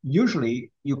here,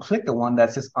 usually you click the one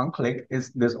that says unclick,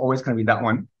 there's always going to be that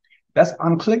one. That's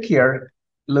unclick here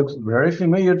looks very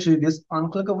familiar to this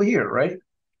unclick over here, right?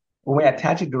 When we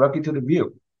attach it directly to the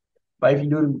view. But if you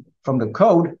do it from the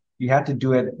code, you have to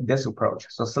do it this approach.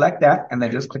 So select that and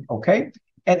then just click OK,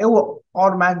 and it will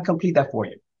automatically complete that for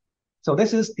you. So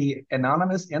this is the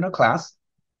anonymous inner class.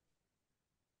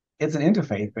 It's an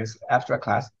interface-based abstract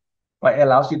class, but it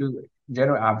allows you to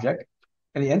generate object.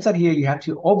 And the inside here, you have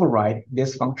to override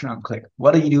this function on click.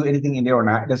 Whether you do anything in there or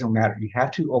not, it doesn't matter. You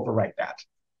have to override that,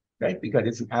 right? Because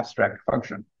it's an abstract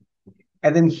function.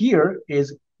 And then here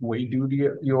is where you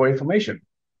do your information.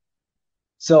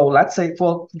 So let's say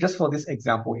just for this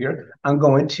example here, I'm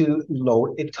going to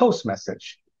load a toast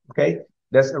message. Okay,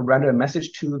 there's a random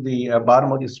message to the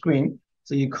bottom of the screen.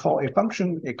 So you call a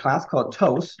function, a class called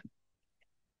toast,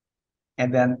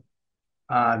 and then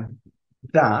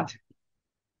dot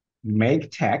make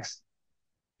text.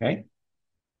 Okay,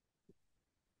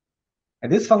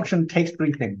 and this function takes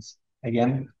three things.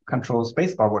 Again, control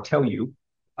spacebar will tell you.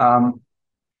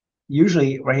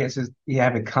 Usually, right here it says you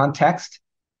have a context,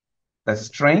 the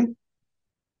string,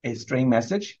 a string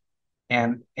message,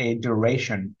 and a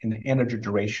duration, an integer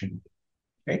duration.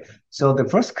 Okay, so the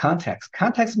first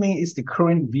context means it's the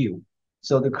current view.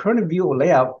 So the current view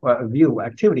layout view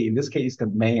activity, in this case, is the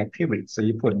main activity. So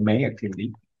you put main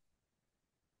activity,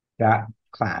 that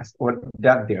class, or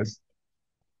that this.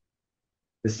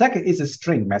 The second is a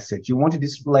string message. You want to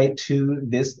display to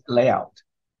this layout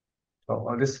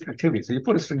or this activity. So you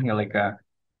put a string here like a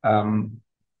hello,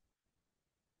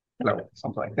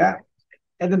 something like that.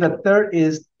 And then the third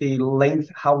is the length.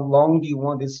 How long do you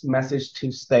want this message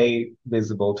to stay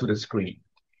visible to the screen?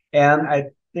 And I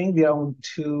think there are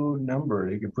two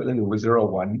numbers. You can put like a 0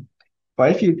 or 1.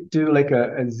 But if you do like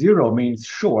a 0 means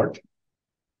short,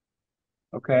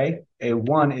 okay? A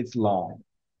 1 is long.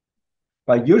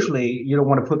 But usually you don't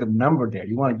want to put the number there.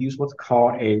 You want to use what's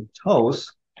called a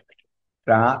toast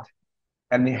dot,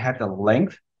 and they have the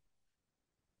length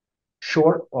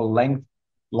short or length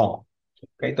long.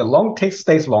 Okay, the long text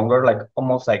stays longer, like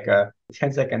almost like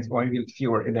 10 seconds or even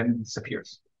fewer, and then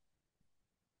disappears.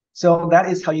 So that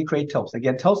is how you create toast.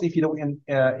 Again, toast, if you don't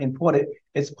import it,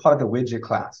 it's part of the widget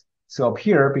class. So up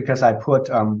here, because I put,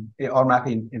 it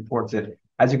automatically imports it.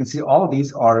 As you can see, all of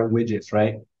these are widgets,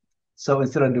 right? So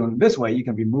instead of doing this way, you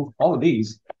can remove all of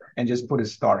these and just put a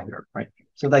star here, right?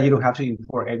 So that you don't have to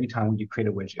import every time you create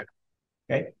a widget,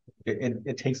 okay?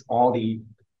 It takes all the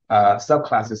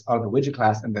subclasses out of the widget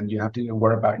class, and then you have to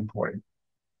worry about importing.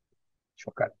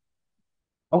 Shortcut.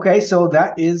 Okay, so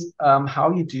that is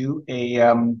how you do a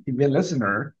event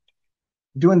listener.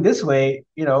 Doing this way,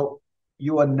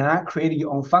 you are not creating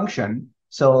your own function,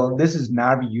 so this is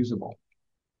not reusable.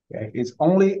 Okay, it's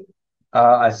only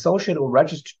associated or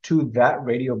registered to that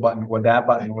radio button or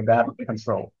that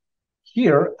control.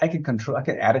 Here, I can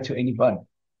add it to any button.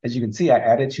 As you can see, I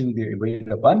added to the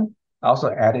radio button. I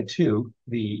also added to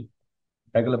the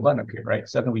regular button up here, right?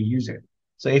 So I can reuse it.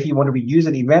 So if you want to reuse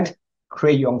an event,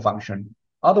 create your own function.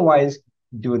 Otherwise,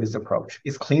 do this approach.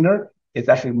 It's cleaner. It's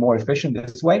actually more efficient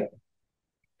this way.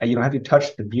 And you don't have to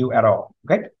touch the view at all,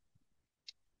 okay?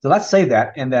 So let's save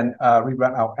that and then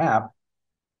rerun our app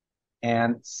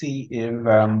and see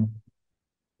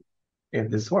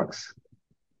if this works.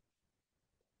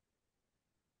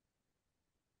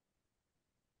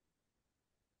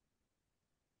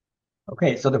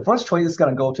 Okay, so the first choice is going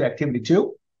to go to activity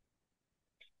 2.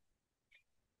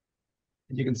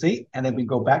 As you can see, and then we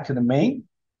go back to the main.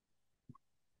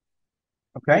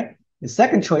 Okay, the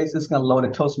second choice is going to load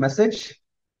a toast message.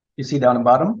 You see down the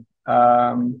bottom.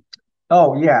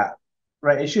 Oh yeah,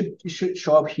 right. It should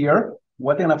show up here.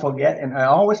 One thing I forget, and I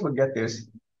always forget this,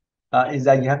 is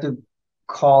that you have to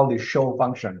call the show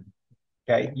function.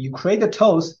 Okay, you create the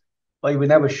toast, but you will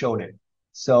never show it.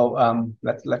 So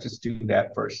let's just do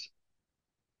that first.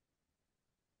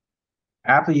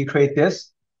 After you create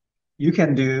this, you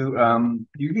can do,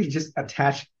 you can just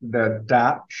attach the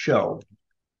dot show,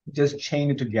 just chain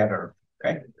it together.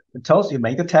 Okay. The toast, you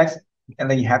make the text and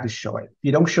then you have to show it. If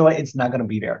you don't show it, it's not going to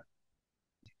be there.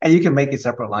 And you can make a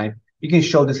separate line. You can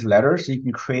show this letter, so you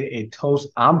can create a toast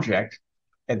object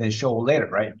and then show later,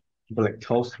 right? You put like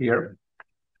toast here.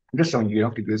 I'm just showing you, you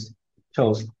don't have to do this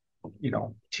toast,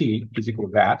 T is equal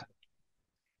to that.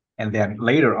 And then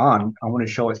later on, I want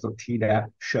to show it so T that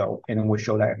show, and then we'll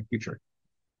show that in the future.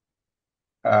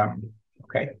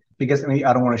 Okay, because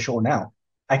I don't want to show now.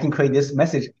 I can create this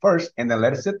message first and then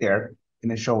let it sit there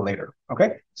and then show later. Okay,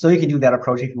 so you can do that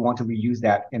approach if you want to reuse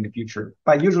that in the future.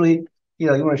 But usually, you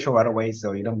want to show right away,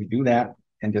 so you don't redo that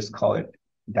and just call it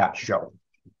that show.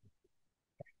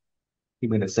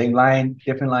 Even the same line,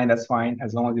 different line, that's fine.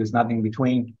 As long as there's nothing in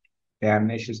between, then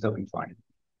it should still be fine.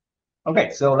 Okay,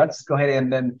 so let's go ahead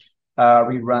and then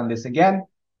rerun this again.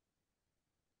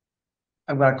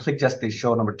 I'm going to click just the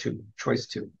show number 2, choice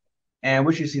 2. And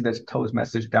we should see this toast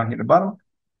message down here at the bottom.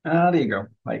 There you go.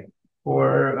 Like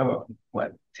for,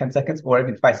 10 seconds or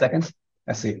even 5 seconds?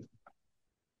 Let's see.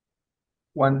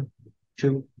 1,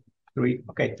 2, 3.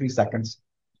 Okay, 3 seconds.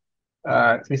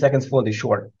 3 seconds for the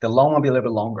short. The long will be a little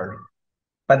bit longer.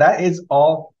 But that is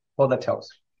all for the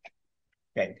toast.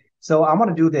 Okay, so I'm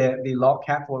going to do the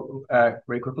logcat for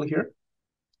very quickly here.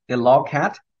 The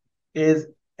logcat is,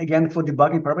 again, for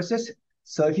debugging purposes.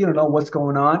 So if you don't know what's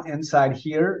going on inside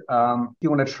here, you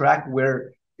want to track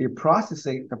where the process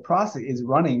is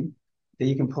running, then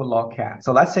you can put logcat.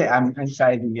 So let's say I'm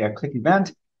inside the click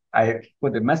event. I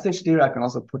put the message there. I can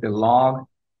also put the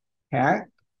logcat.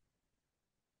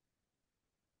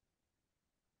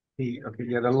 The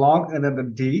log and then the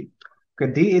D.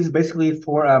 Okay, D is basically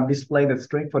for display the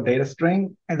string for data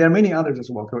string, and there are many others as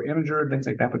well, for integer, things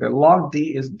like that. But the log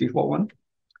D is the default one.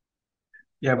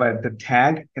 Yeah, but the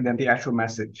tag and then the actual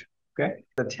message. Okay,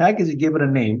 the tag is you give it a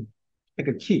name, like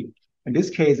a key. In this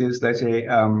case, is let's say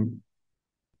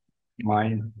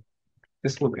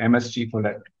this will be MSG for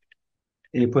that.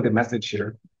 And you put the message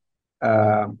here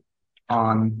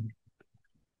on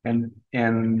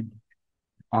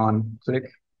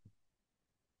click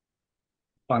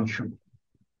function.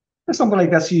 Or something like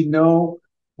that, so you know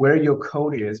where your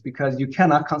code is, because you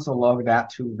cannot console log that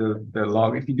to the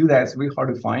log. If you do that, it's really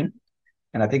hard to find.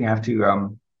 And I think I have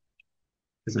to,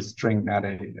 this is a string, not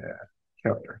a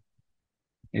character.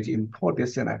 If you import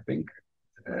this in, I think,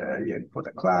 you import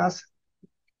the class.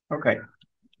 Okay,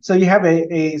 so you have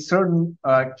a certain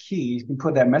key. You can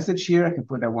put that message here. I can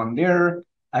put that one there.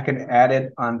 I can add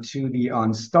it onto the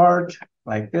on start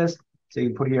like this. So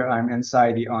you put here, I'm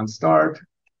inside the on start.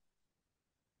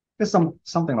 Just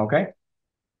something, okay?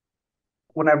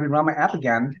 When I rerun my app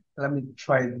again, let me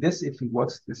try this if it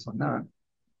works this or not.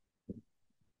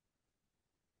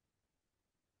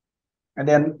 And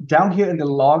then down here in the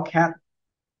logcat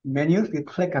menu, if you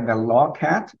click on the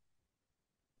logcat,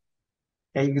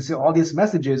 and you can see all these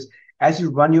messages as you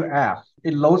run your app.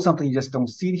 It loads something you just don't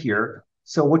see here.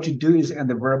 So what you do is in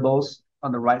the variables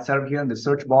on the right side of here in the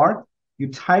search bar,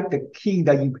 you type the key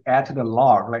that you add to the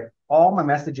log. Like all my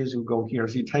messages will go here.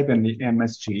 So you type in the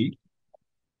MSG.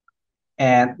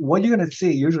 And what you're going to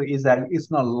see usually is that it's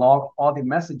going to log all the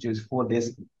messages for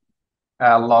this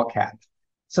logcat.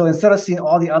 So instead of seeing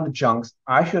all the other junks,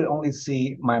 I should only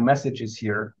see my messages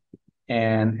here.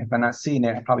 And if I'm not seeing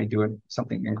it, I'm probably doing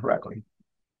something incorrectly.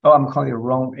 Oh, I'm calling it the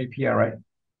wrong API, right?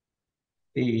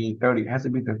 The 30, it has to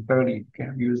be the 30.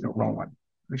 Can't use the wrong one.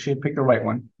 We should pick the right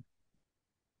one.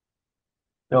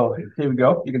 So here we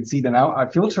go. You can see that now. I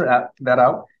filter that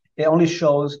out. It only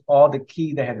shows all the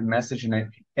key that had a message in it.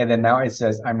 And then now it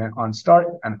says I'm on start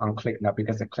and on click now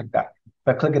because I clicked that. If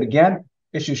I click it again,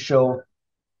 it should show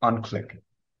on click.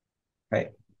 Okay.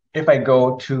 If I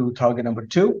go to target number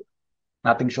 2,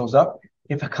 nothing shows up.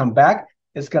 If I come back,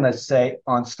 it's going to say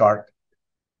on start.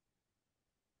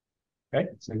 Okay,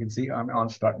 so you can see I'm on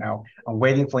start now. I'm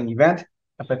waiting for an event.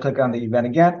 If I click on the event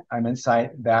again, I'm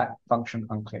inside that function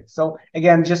on click. So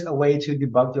again, just a way to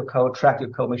debug your code, track your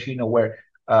code, make sure you know where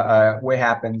it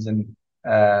happens, and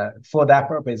for that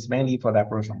purpose, mainly for that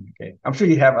person. Okay, I'm sure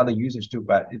you have other users too,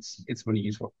 but it's really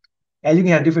useful. And you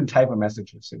can have different type of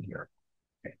messages in here.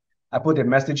 Okay. I put a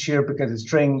message here because the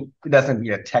string, it doesn't be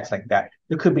a text like that.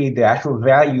 It could be the actual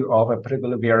value of a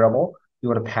particular variable you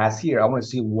want to pass here. I want to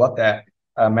see what that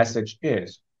message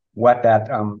is, what that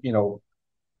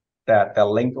that the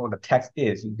link or the text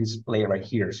is. You display right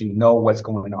here, so you know what's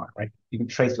going on, right? You can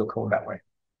trace your code that way.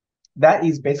 That's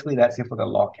it for the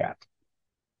logcat,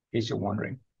 in case you're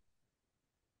wondering.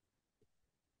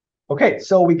 Okay,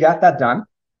 so we got that done.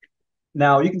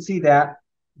 Now you can see that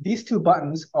these 2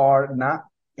 buttons are not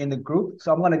in the group.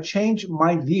 So I'm going to change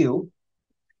my view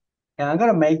and I'm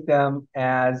going to make them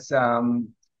as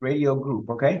radio group.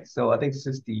 Okay. So I think this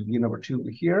is the view number 2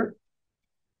 here.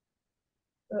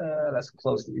 Let's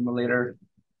close the emulator.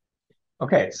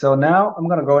 Okay. So now I'm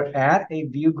going to go and add a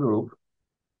view group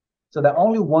so that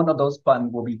only one of those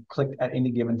buttons will be clicked at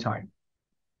any given time.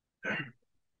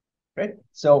 Okay.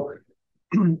 So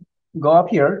go up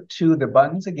here to the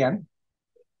buttons again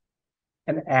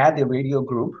and add the radio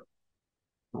group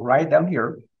right down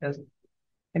here. As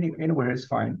anywhere is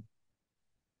fine.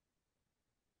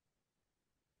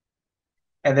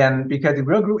 And then because the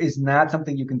real group is not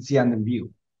something you can see on the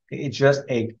view, okay, it's just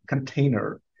a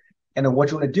container. And then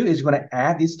what you want to do is you're going to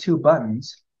add these 2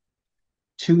 buttons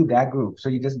to that group. So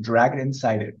you just drag it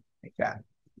inside it like that.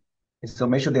 And so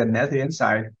make sure they're nested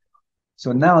inside.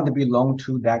 So now they belong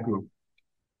to that group.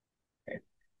 Okay.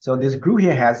 So this group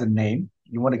here has a name.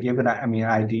 You want to give it, an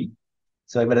ID.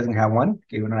 So if it doesn't have one,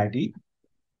 give it an ID.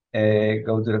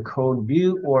 Go to the code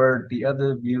view, or the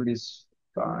other view is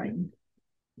fine.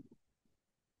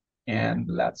 And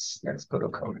let's go to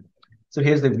code. So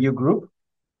here's the view group.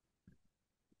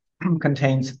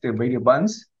 Contains the radio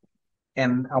buttons,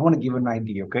 and I want to give an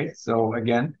ID. Okay, so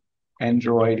again,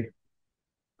 Android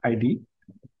ID,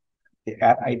 the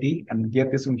add ID, and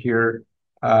get this one here,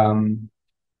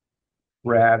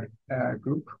 rad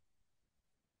group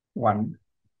 1.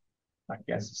 I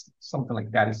guess something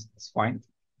like that is fine.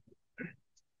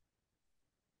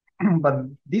 But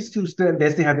these two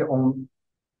they still have their own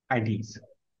IDs.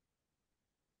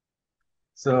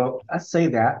 So let's say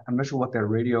that I'm not sure what their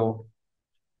radio.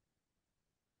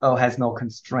 Oh, has no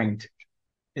constraint.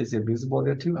 Is it visible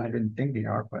there too? I didn't think they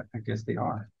are, but I guess they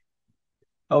are.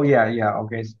 Oh yeah, yeah.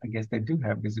 Okay, I guess they do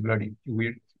have visibility.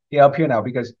 Weird. Yeah, up here now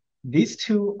because these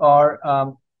 2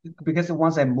 are because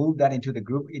once I move that into the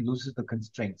group, it loses the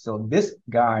constraint. So this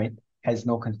guy has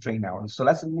no constraint now. So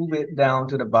let's move it down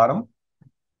to the bottom,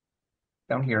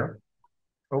 down here.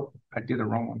 Oh, I did the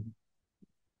wrong one.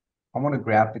 I want to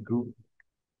grab the group,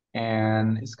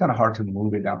 and it's kind of hard to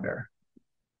move it down there.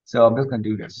 So I'm just gonna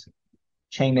do this.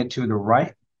 Chain it to the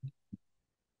right,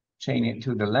 chain it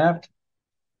to the left,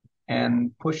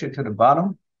 and push it to the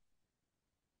bottom.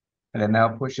 And then now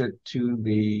push it to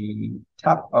the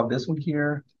top of this one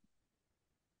here.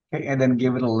 Okay, and then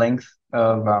give it a length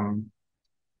of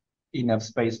enough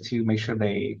space to make sure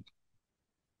they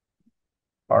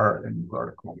are in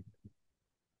vertical.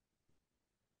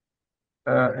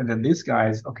 And then these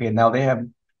guys, okay, now they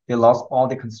lost all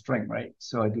the constraint, right?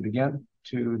 So I do it again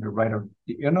to the right of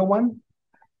the inner one.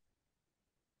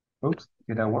 Oops,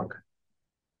 did that work?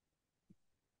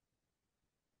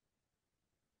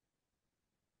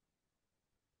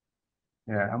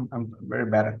 Yeah, I'm very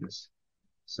bad at this.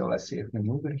 So let's see if we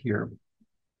move it here.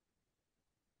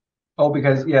 Oh,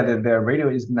 because yeah, the radio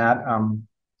is not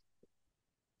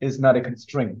a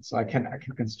constraint, so I can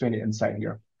constrain it inside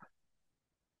here.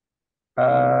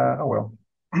 Oh well.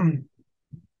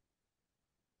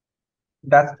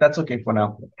 That's okay for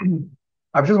now.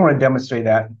 I just want to demonstrate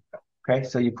that. Okay,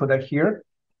 so you put that here,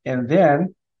 and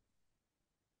then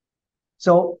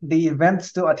so the event's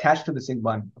still attached to the sync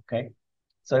button. Okay,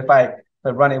 so if I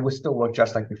run it, will still work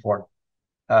just like before.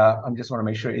 I just want to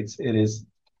make sure it is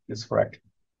correct.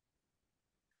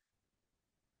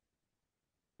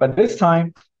 But this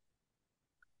time,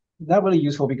 not really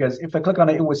useful because if I click on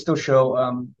it, it would still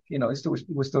show it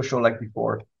would still show like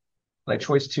before. Like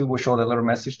choice 2 will show the little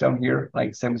message down here,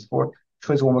 like same as before.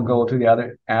 Choice 1 will go to the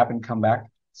other app and come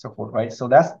back, so forth, right? So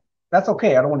that's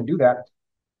okay. I don't want to do that.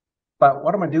 But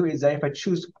what I'm gonna do is that if I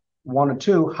choose 1 or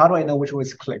 2, how do I know which one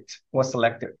is clicked or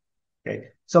selected? Okay,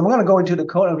 so I'm gonna go into the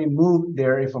code and remove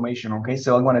their information. Okay,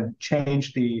 so I'm gonna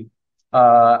change the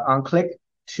on click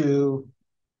to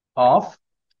off.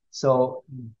 So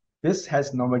this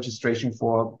has no registration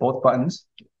for both buttons,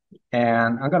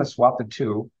 and I'm gonna swap the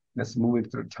 2. Let's move it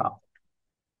to the top.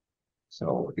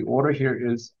 So the order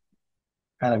here is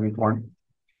kind of important.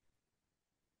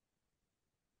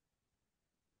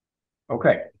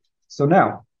 Okay, so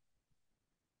now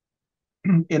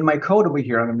in my code over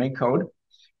here on the main code,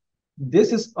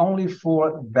 this is only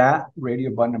for that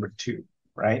radio button number 2,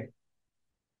 right?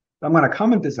 I'm going to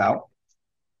comment this out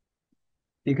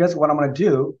because what I'm going to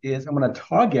do is I'm going to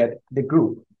target the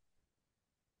group.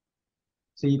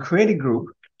 So you create a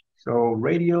group. So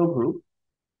radio group,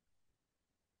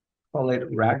 call it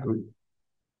rad group,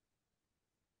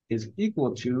 is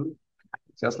equal to,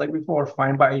 just like before,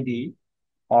 find by ID,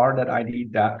 r.id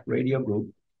dot radio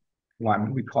group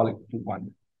 1. We call it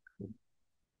 1.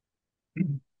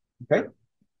 Okay.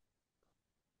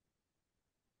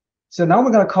 So now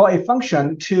we're going to call a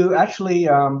function to actually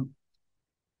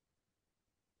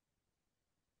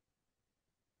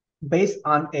based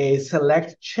on a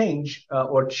select change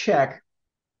or check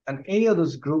on any of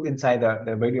those group inside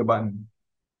the radio button.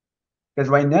 Because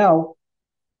right now,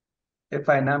 if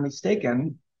I'm not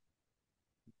mistaken,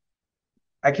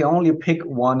 I can only pick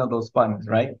one of those buttons,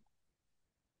 right?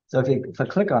 So if I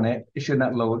click on it, it should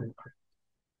not load.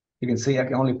 You can see I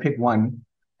can only pick one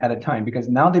at a time because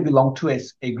now they belong to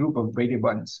a group of radio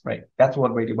buttons, right? That's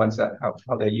what radio buttons are,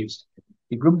 how they're used.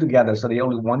 They group together so the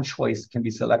only one choice can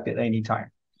be selected at any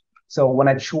time. So when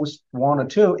I choose one or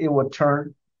two, it will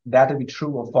turn that to be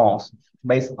true or false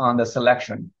based on the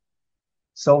selection.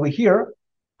 So over here,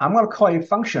 I'm going to call a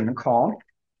function called,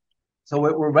 so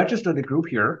we'll register the group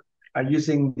here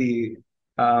using the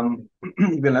event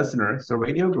listener, so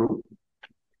radio group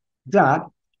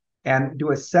dot, and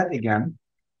do a set again.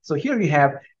 So here you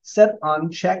have set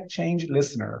on check change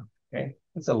listener. Okay,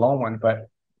 it's a long one, but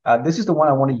this is the one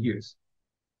I want to use.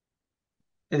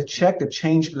 Is check the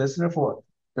change listener for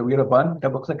the reader button.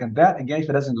 Double click on that. Again, if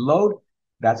it doesn't load,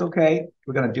 that's okay.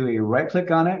 We're gonna do a right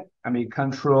click on it. I mean,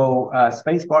 control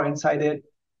space bar inside it,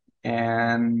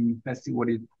 and let's see what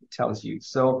it tells you.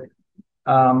 So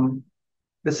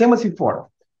the same as before.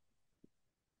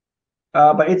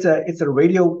 But it's a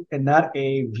radio and not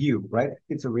a view, right?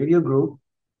 It's a radio group.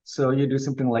 So you do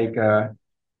something like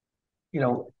you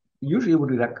know, usually it will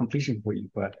do that completion for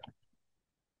you, but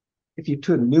if you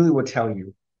too new, it will tell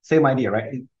you. Same idea,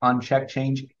 right? On check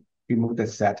change, remove the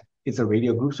set. It's a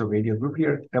radio group, so radio group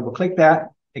here. Double click that.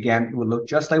 Again, it will look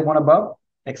just like one above,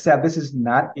 except this is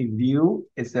not a view,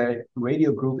 it's a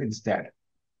radio group instead.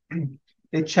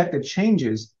 They check the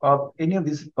changes of any of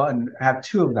these buttons. I have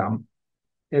two of them.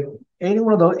 If any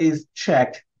one of those is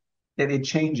checked, then it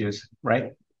changes,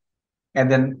 right? And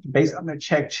then based on the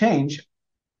check change,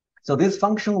 so this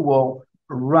function will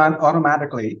run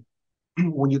automatically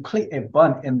when you click a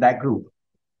button in that group.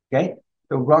 Okay,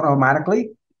 it'll run automatically,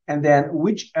 and then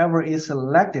whichever is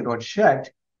selected or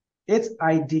checked, its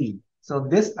ID. So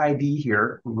this ID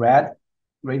here, red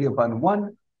radio button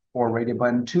 1 or radio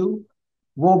button 2,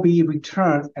 will be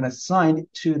returned and assigned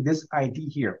to this ID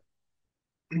here.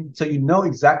 So you know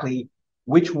exactly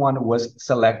which one was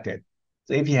selected.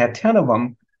 So if you had 10 of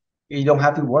them, you don't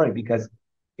have to worry because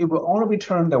it will only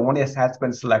return the one that has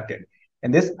been selected.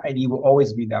 And this ID will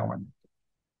always be that one.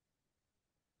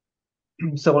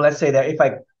 So let's say that if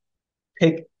I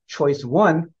pick choice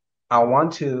 1, I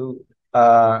want to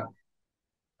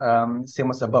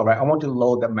same as above, right? I want to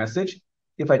load the message.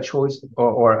 If I choose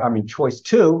or I mean choice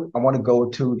 2, I want to go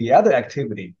to the other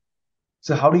activity.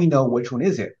 So how do you know which one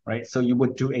is it, right? So you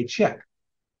would do a check.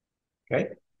 Okay.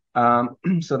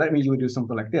 So that means you would do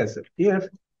something like this. If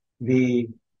the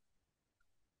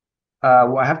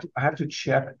well, I have to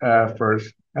check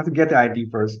first. I have to get the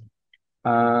ID first.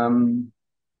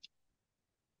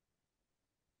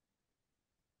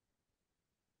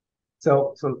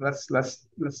 So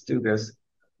let's do this.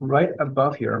 Right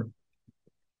above here,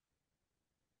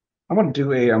 I want to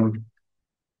do a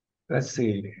let's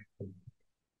see.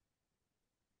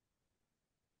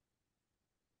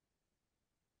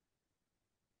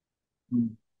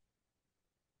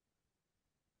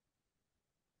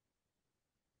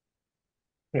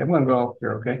 Okay, I'm gonna go up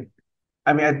here, okay?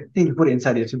 I mean, I think you put it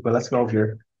inside here too, but let's go over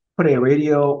here. Put a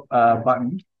radio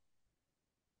button,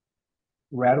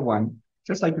 red one,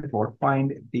 just like before.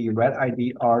 Find the red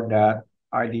ID R dot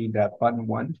ID dot button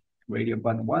 1, radio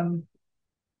button 1,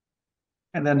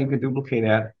 and then you can duplicate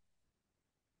that,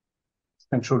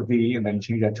 Control V, and then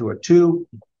change that to a 2.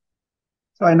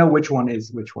 So I know which one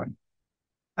is which one.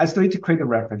 I still need to create a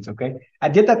reference, okay? I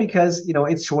did that because, you know,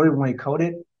 it's shorter when you code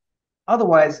it.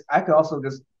 Otherwise, I could also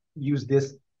just use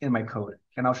this in my code,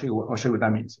 and I'll show you what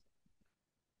that means.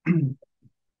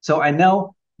 So I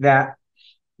know that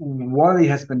Wally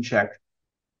has been checked.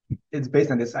 It's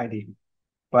based on this ID.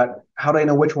 But how do I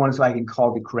know which one so I can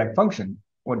call the correct function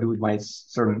or do my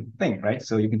certain thing, right?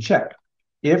 So you can check.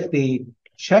 If the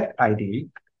check ID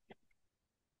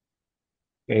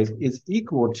is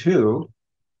equal to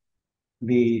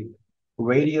the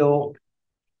radio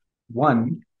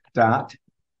 1 dot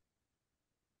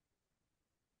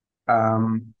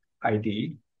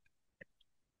ID,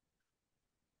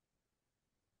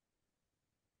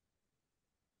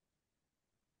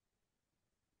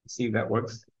 see if that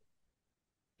works.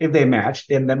 If they match,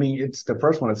 then that means it's the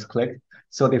first one that's clicked.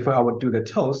 So therefore, I would do the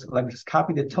toast. Let me just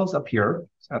copy the toast up here.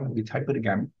 So let me type it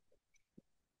again.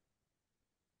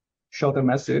 Show the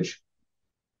message.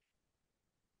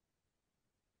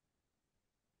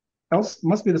 Else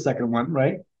must be the second one,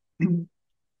 right?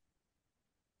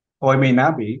 Or it may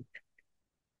not be.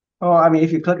 I mean,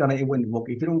 if you click on it, it wouldn't invoke.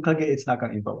 If you don't click it, it's not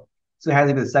going to invoke. So it has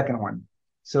to be the second one.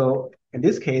 So In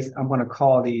this case, I'm going to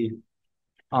call the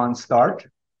on start,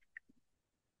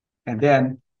 and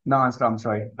then not on start, I'm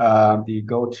sorry, the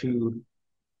go to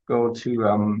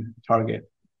target.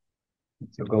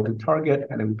 So go to target,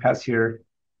 and then we pass here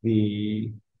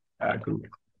the group.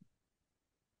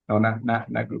 No,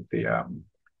 not group.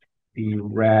 The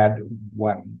rad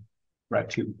one, rad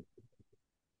two.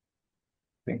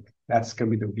 I think that's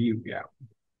gonna be the view. Yeah.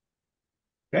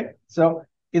 Okay. So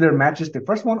either matches the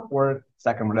first one or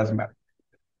second one, doesn't matter.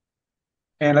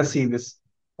 And let's see if this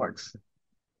works.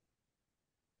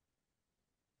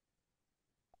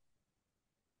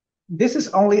 This is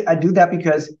only, I do that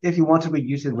because if you want to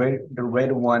reuse the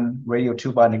radio one, radio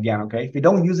two button again, okay? If you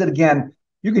don't use it again,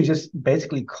 you can just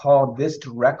basically call this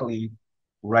directly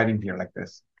right in here like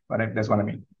this. But that's what I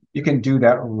mean. You can do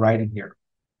that right in here,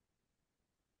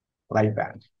 like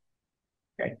that,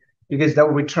 okay? Because that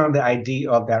will return the ID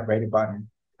of that radio button,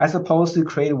 as opposed to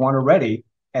create one already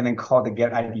and then call the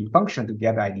get ID function to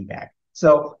get the ID back.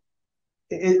 So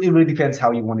it really depends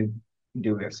how you want to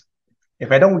do this.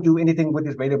 If I don't do anything with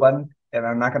this radio button, then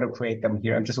I'm not going to create them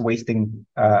here. I'm just wasting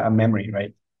a memory,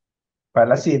 right? But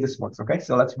let's see if this works, okay?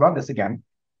 So let's run this again.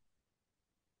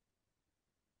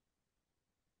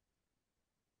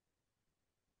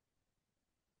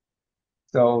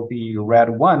 So the red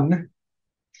one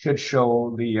should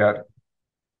show the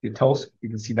toast you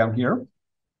can see down here.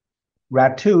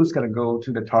 Red two is going to go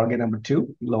to the target number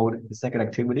two, load the second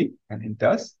activity, and it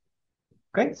does.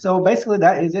 Okay, so basically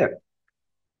that is it.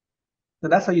 So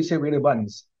that's how you say radio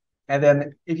buttons. And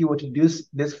then if you were to do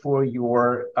this for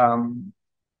your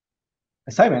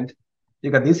assignment,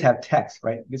 because these have text,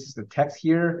 right? This is the text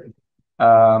here.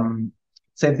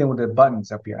 Same thing with the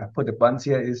buttons up here. I put the buttons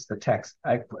here is the text.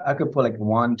 I could put like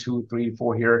 1, 2, 3,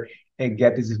 4 here and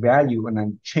get this value and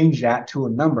then change that to a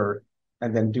number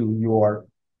and then do your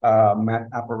math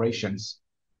operations.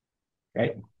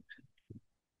 Okay.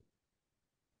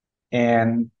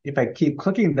 And if I keep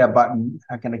clicking that button,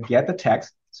 I'm going to get the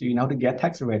text. So you know to get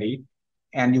text already.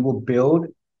 And you will build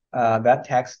that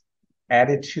text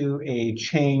added to a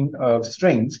chain of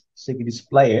strings so you can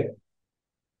display it.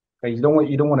 But you don't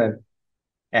want to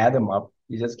add them up.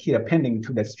 You just keep appending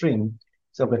to that string.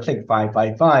 So if I click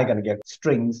 555, gonna get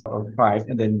strings of 5,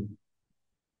 and then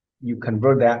you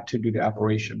convert that to do the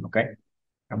operation. Okay,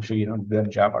 I'm sure you know the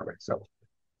Java already.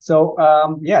 So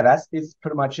yeah, it's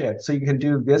pretty much it. So you can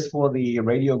do this for the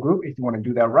radio group if you want to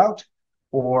do that route,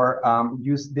 or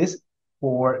use this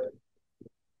for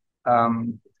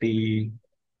the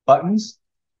buttons.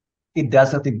 It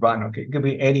does nothing run. Okay, it could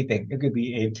be anything. It could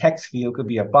be a text field, it could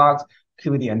be a box, it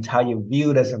could be the entire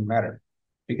view. Doesn't matter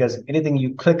because anything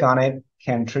you click on it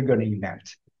can trigger an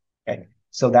event. Okay,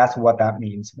 so that's what that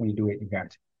means when you do an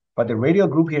event. But the radio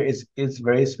group here is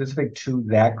very specific to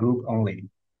that group only.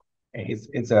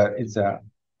 It's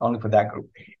only for that group.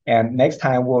 And next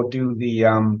time we'll do the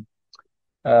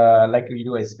like you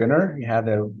do a spinner. You have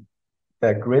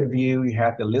the grid view, you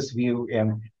have the list view,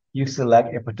 and you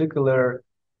select a particular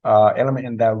element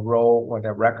in that row or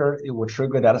that record, it will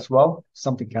trigger that as well.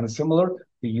 Something kind of similar.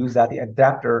 We use that the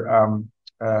adapter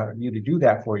view to do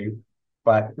that for you,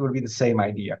 but it would be the same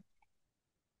idea.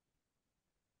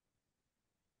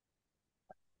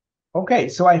 Okay,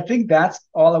 so I think that's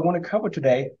all I want to cover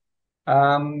today.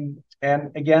 And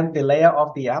again, the layout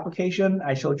of the application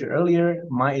I showed you earlier,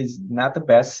 mine is not the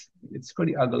best. It's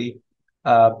pretty ugly,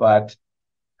 but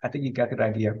I think you got the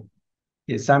idea.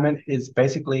 The assignment is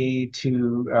basically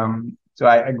to so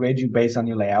I grade you based on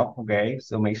your layout. Okay,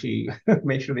 so make sure you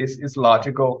make sure this is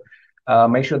logical.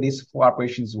 Make sure these four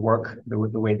operations work the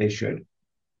way they should.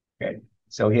 Okay,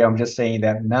 so here I'm just saying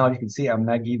that now you can see I'm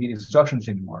not giving instructions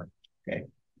anymore. Okay,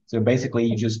 so basically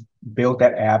you just build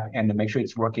that app and make sure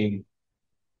it's working.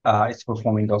 It's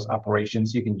performing those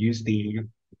operations. You can use the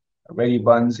ready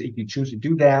buttons if you choose to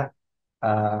do that.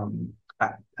 Um,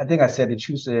 I think I said to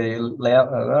choose a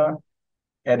layout.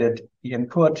 Edit the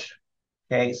input.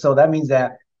 Okay, so that means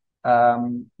that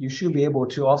you should be able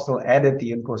to also edit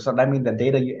the input. So that means the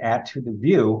data you add to the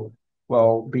view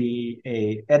will be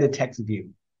a edit text view.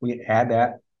 We add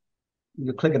that.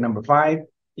 You click on number 5,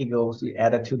 it goes, you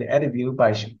add it to the edit view,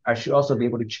 but I should also be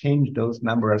able to change those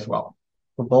numbers as well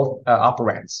for both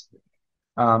operands.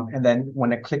 And then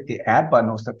when I click the add button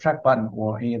or subtract button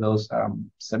or any of those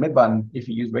submit button, if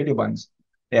you use radio buttons,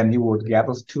 then you would get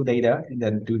those two data and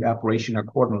then do the operation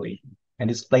accordingly and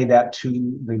display that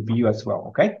to the view as well.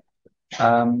 Okay.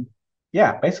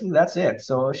 Yeah, basically that's it.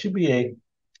 So it should be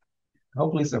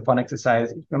hopefully it's a fun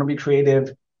exercise. It's going to be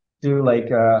creative. Do like,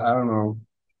 I don't know,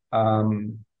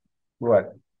 um,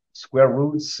 what, square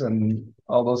roots and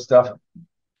all those stuff.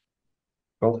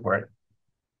 Go for it.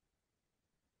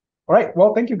 All right.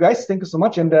 Well, thank you guys. Thank you so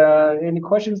much. And any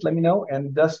questions, let me know.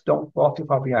 And just don't fall too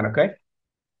far behind. Okay.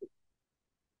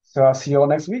 So I'll see you all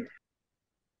next week.